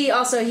him. C,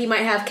 also he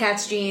might have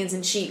cat's genes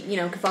and she, you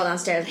know, could fall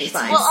downstairs and be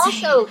fine. Well,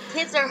 also,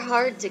 kids are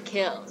hard to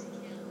kill.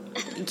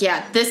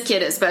 Yeah, this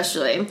kid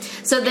especially.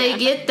 So they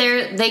get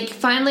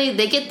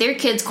their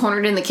kids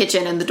cornered in the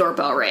kitchen, and the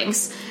doorbell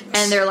rings,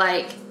 and they're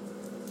like,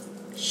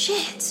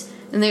 shit.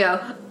 And they go,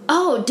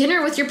 oh,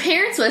 dinner with your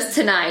parents was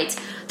tonight.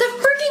 The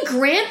freaking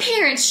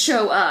grandparents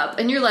show up,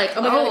 and you're like,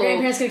 oh my god, the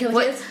grandparents gonna kill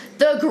the kids?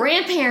 The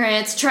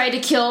grandparents tried to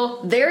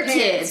kill their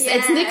kids. Yes.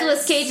 It's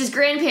Nicolas Cage's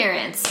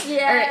grandparents.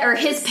 Yes. Or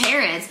his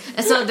parents.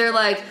 And so they're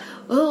like,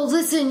 oh,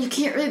 listen, you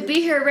can't really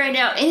be here right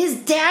now. And his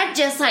dad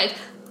just, like,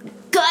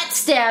 guts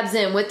stabs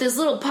him with this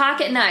little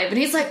pocket knife, and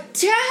he's like,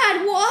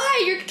 Dad,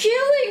 why? You're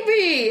killing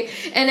me!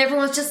 And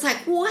everyone's just like,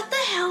 what the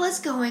hell is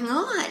going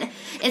on?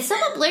 And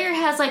Selma Blair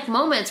has, like,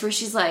 moments where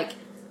she's like,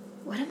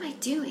 what am I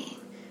doing?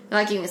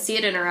 Like, you can see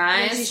it in her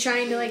eyes. And she's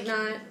trying to, like,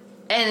 not...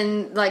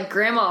 And, like,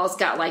 Grandma's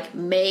got, like,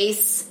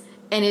 mace,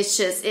 and it's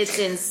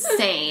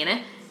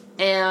insane.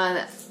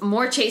 And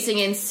more chasing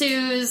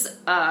ensues.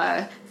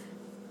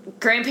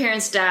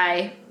 Grandparents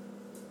die.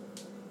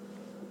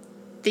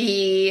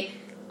 The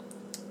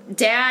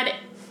dad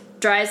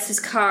drives his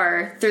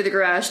car through the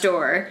garage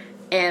door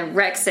and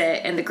wrecks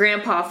it, and the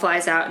grandpa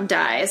flies out and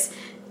dies.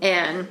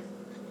 And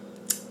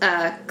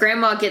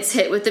Grandma gets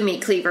hit with the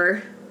meat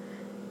cleaver.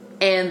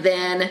 And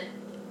then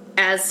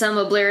as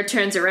Selma Blair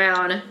turns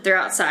around, they're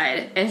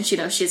outside, and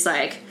she's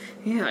like,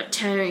 your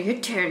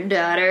turn,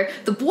 daughter.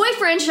 The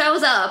boyfriend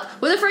shows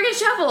up with a friggin'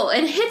 shovel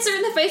and hits her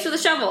in the face with a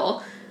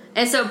shovel.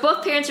 And so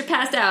both parents are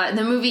passed out, and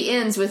the movie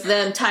ends with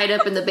them tied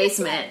up in the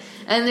basement.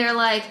 And they're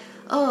like,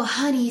 oh,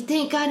 honey,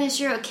 thank goodness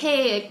you're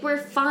okay. Like, we're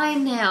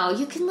fine now.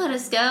 You can let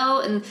us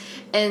go.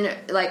 And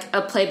like,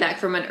 a playback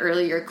from an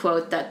earlier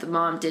quote that the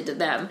mom did to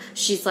them.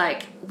 She's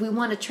like, we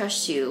want to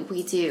trust you.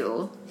 We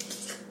do.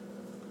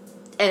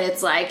 And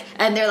it's like,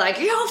 and they're like,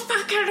 you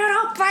fucking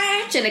little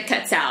bitch, and it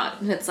cuts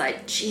out, and it's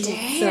like, Jesus.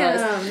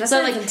 Damn, that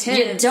so like, intense.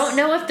 you don't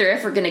know if they're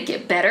ever gonna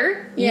get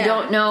better. Yeah. You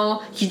don't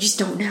know. You just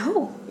don't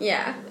know.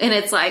 Yeah. And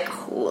it's like,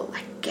 oh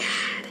my god,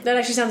 that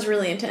actually sounds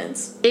really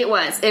intense. It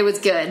was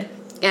good,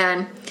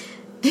 and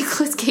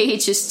Nicolas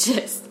Cage is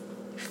just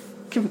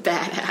fucking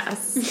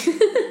badass.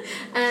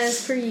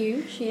 As for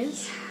you, she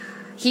is.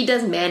 He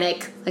does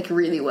Manic like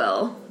really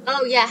well.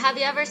 Oh yeah, have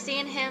you ever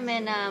seen him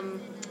in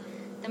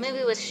the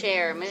movie with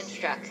Cher,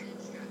 Moonstruck?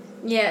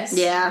 Yes.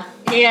 Yeah.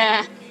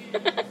 Yeah.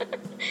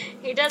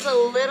 He does a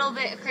little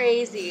bit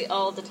crazy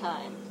all the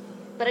time.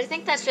 But I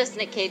think that's just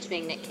Nick Cage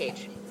being Nick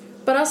Cage.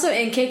 But also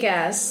in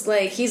Kick-Ass,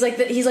 like, he's like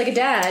a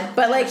dad,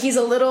 but like he's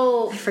a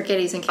little I forget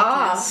he's in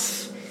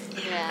Kick-Ass. off.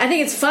 Yeah. I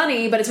think it's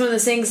funny, but it's one of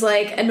those things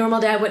like a normal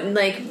dad wouldn't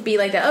like be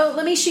like that. Oh,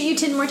 let me shoot you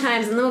 10 more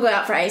times and then we'll go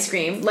out for ice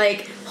cream.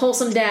 Like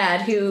wholesome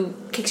dad who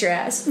kicks your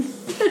ass.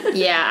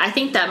 Yeah, I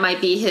think that might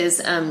be his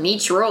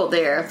niche role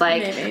there.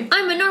 Like, Maybe.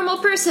 I'm a normal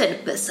person,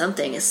 but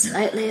something is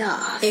slightly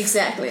off.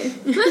 Exactly.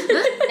 Am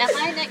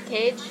I Nick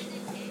Cage?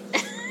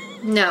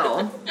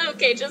 No.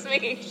 Okay, just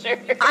making sure.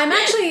 I'm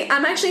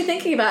actually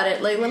thinking about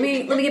it. Like, let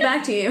me get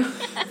back to you.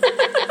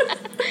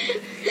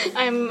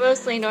 I'm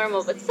mostly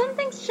normal, but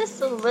something's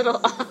just a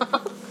little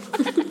off.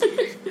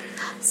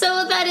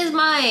 So that is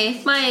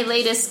my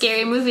latest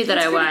scary movie that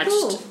I pretty watched.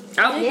 cool.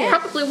 I'll Yeah.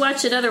 probably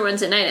watch another one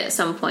tonight at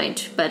some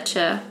point, but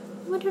I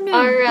don't know.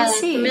 Our We'll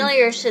see.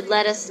 familiars should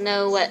let us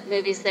know what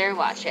movies they're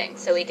watching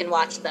so we can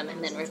watch them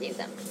and then review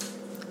them.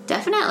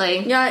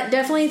 Definitely. Yeah,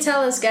 definitely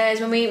tell us, guys,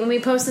 when we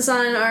post this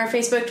on our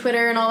Facebook,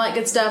 Twitter, and all that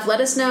good stuff.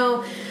 Let us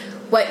know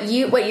what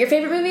your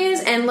favorite movie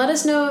is, and let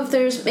us know if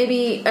there's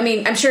maybe. I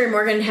mean, I'm sure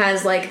Morgan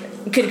has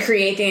could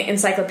create the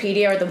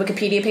encyclopedia or the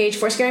Wikipedia page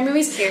for scary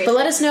movies. Seriously. But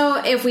let us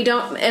know if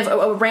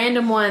a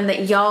random one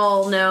that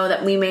y'all know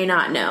that we may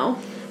not know.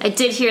 I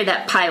did hear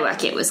that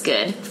Pyewacket was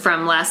good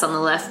from Last on the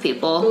Left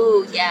people.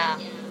 Ooh, yeah.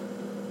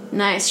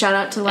 Nice. Shout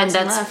out to Last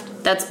And on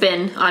Left. that's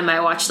been on my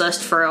watch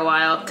list for a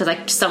while because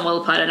I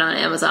stumbled upon it on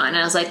Amazon and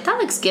I was like, that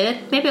looks good.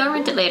 Maybe I'll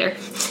rent it later.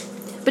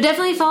 But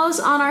definitely follow us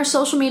on our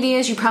social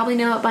medias. You probably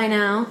know it by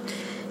now.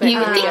 But, You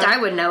would think I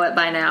would know it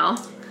by now.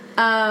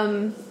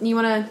 you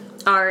want to...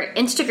 Our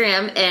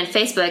Instagram and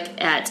Facebook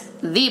at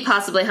The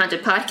Possibly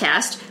Haunted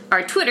Podcast,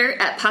 our Twitter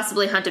at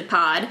Possibly Haunted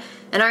Pod,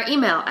 and our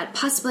email at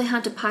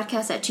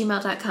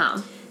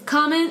possiblyhauntedpodcast@gmail.com.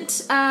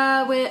 Comment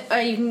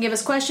you can give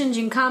us questions,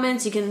 you can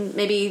comment, you can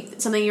maybe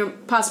something you're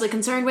possibly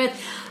concerned with.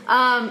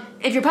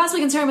 If you're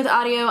possibly concerned with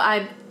audio,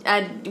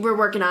 we're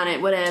working on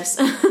it, whatevs.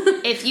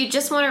 If you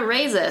just want to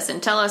raise us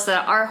and tell us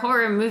that our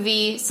horror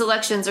movie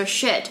selections are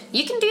shit,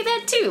 you can do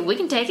that too. We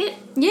can take it.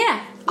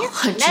 Yeah. I'll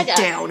hunt mega. you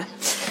down.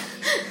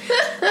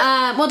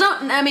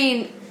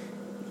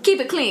 Keep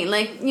it clean,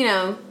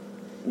 don't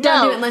do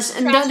it unless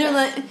don't trust do it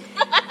us.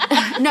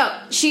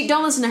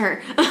 don't listen to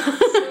her.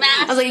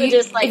 Smash was like, the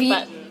dislike if you-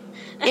 button.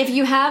 If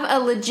you have a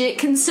legit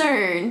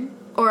concern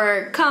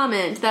or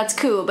comment, that's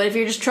cool. But if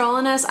you're just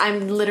trolling us,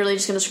 I'm literally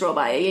just going to scroll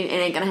by it. It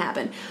ain't going to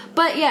happen.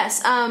 But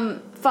yes,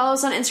 follow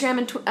us on Instagram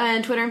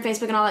and Twitter and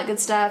Facebook and all that good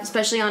stuff,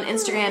 especially on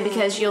Instagram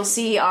because you'll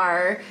see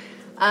our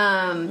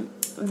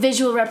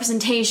visual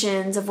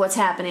representations of what's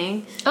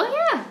happening. Oh,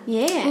 yeah.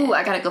 Yeah. Ooh,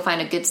 I gotta go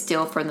find a good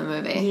still for the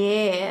movie.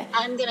 Yeah.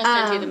 I'm going to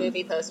send you the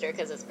movie poster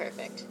because it's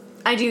perfect.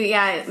 I do,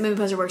 yeah. Movie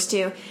poster works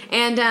too.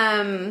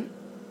 And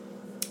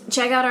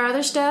check out our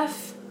other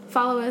stuff.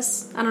 Follow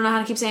us. I don't know how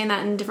to keep saying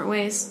that in different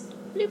ways.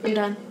 I'm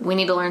done. We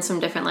need to learn some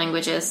different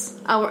languages.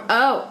 I'll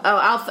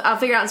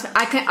figure out.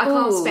 I'll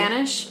call it Ooh.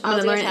 Spanish. I'm I'll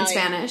gonna do learn it in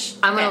Italian. Spanish.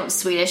 I'm Okay. going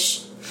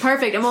Swedish.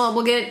 Perfect. And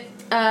we'll get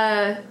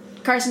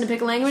Carson to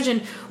pick a language,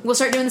 and we'll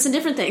start doing this in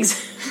different things.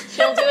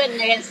 She'll do it in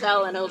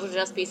ASL and it'll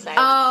just be silent.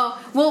 Oh,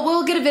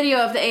 we'll get a video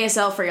of the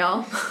ASL for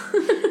y'all.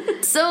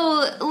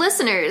 So,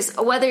 listeners,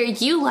 whether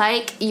you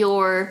like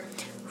your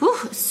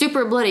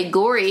super bloody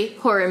gory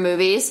horror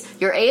movies,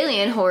 your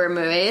alien horror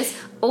movies,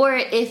 or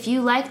if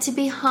you like to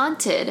be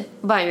haunted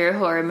by your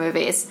horror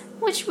movies,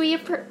 which we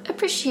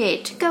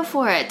appreciate. Go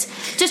for it.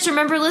 Just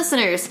remember,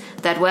 listeners,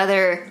 that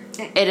whether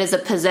it is a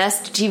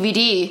possessed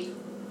DVD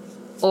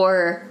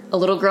or a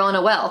little girl in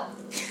a well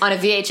on a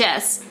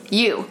VHS,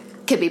 you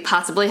could be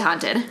possibly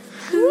haunted.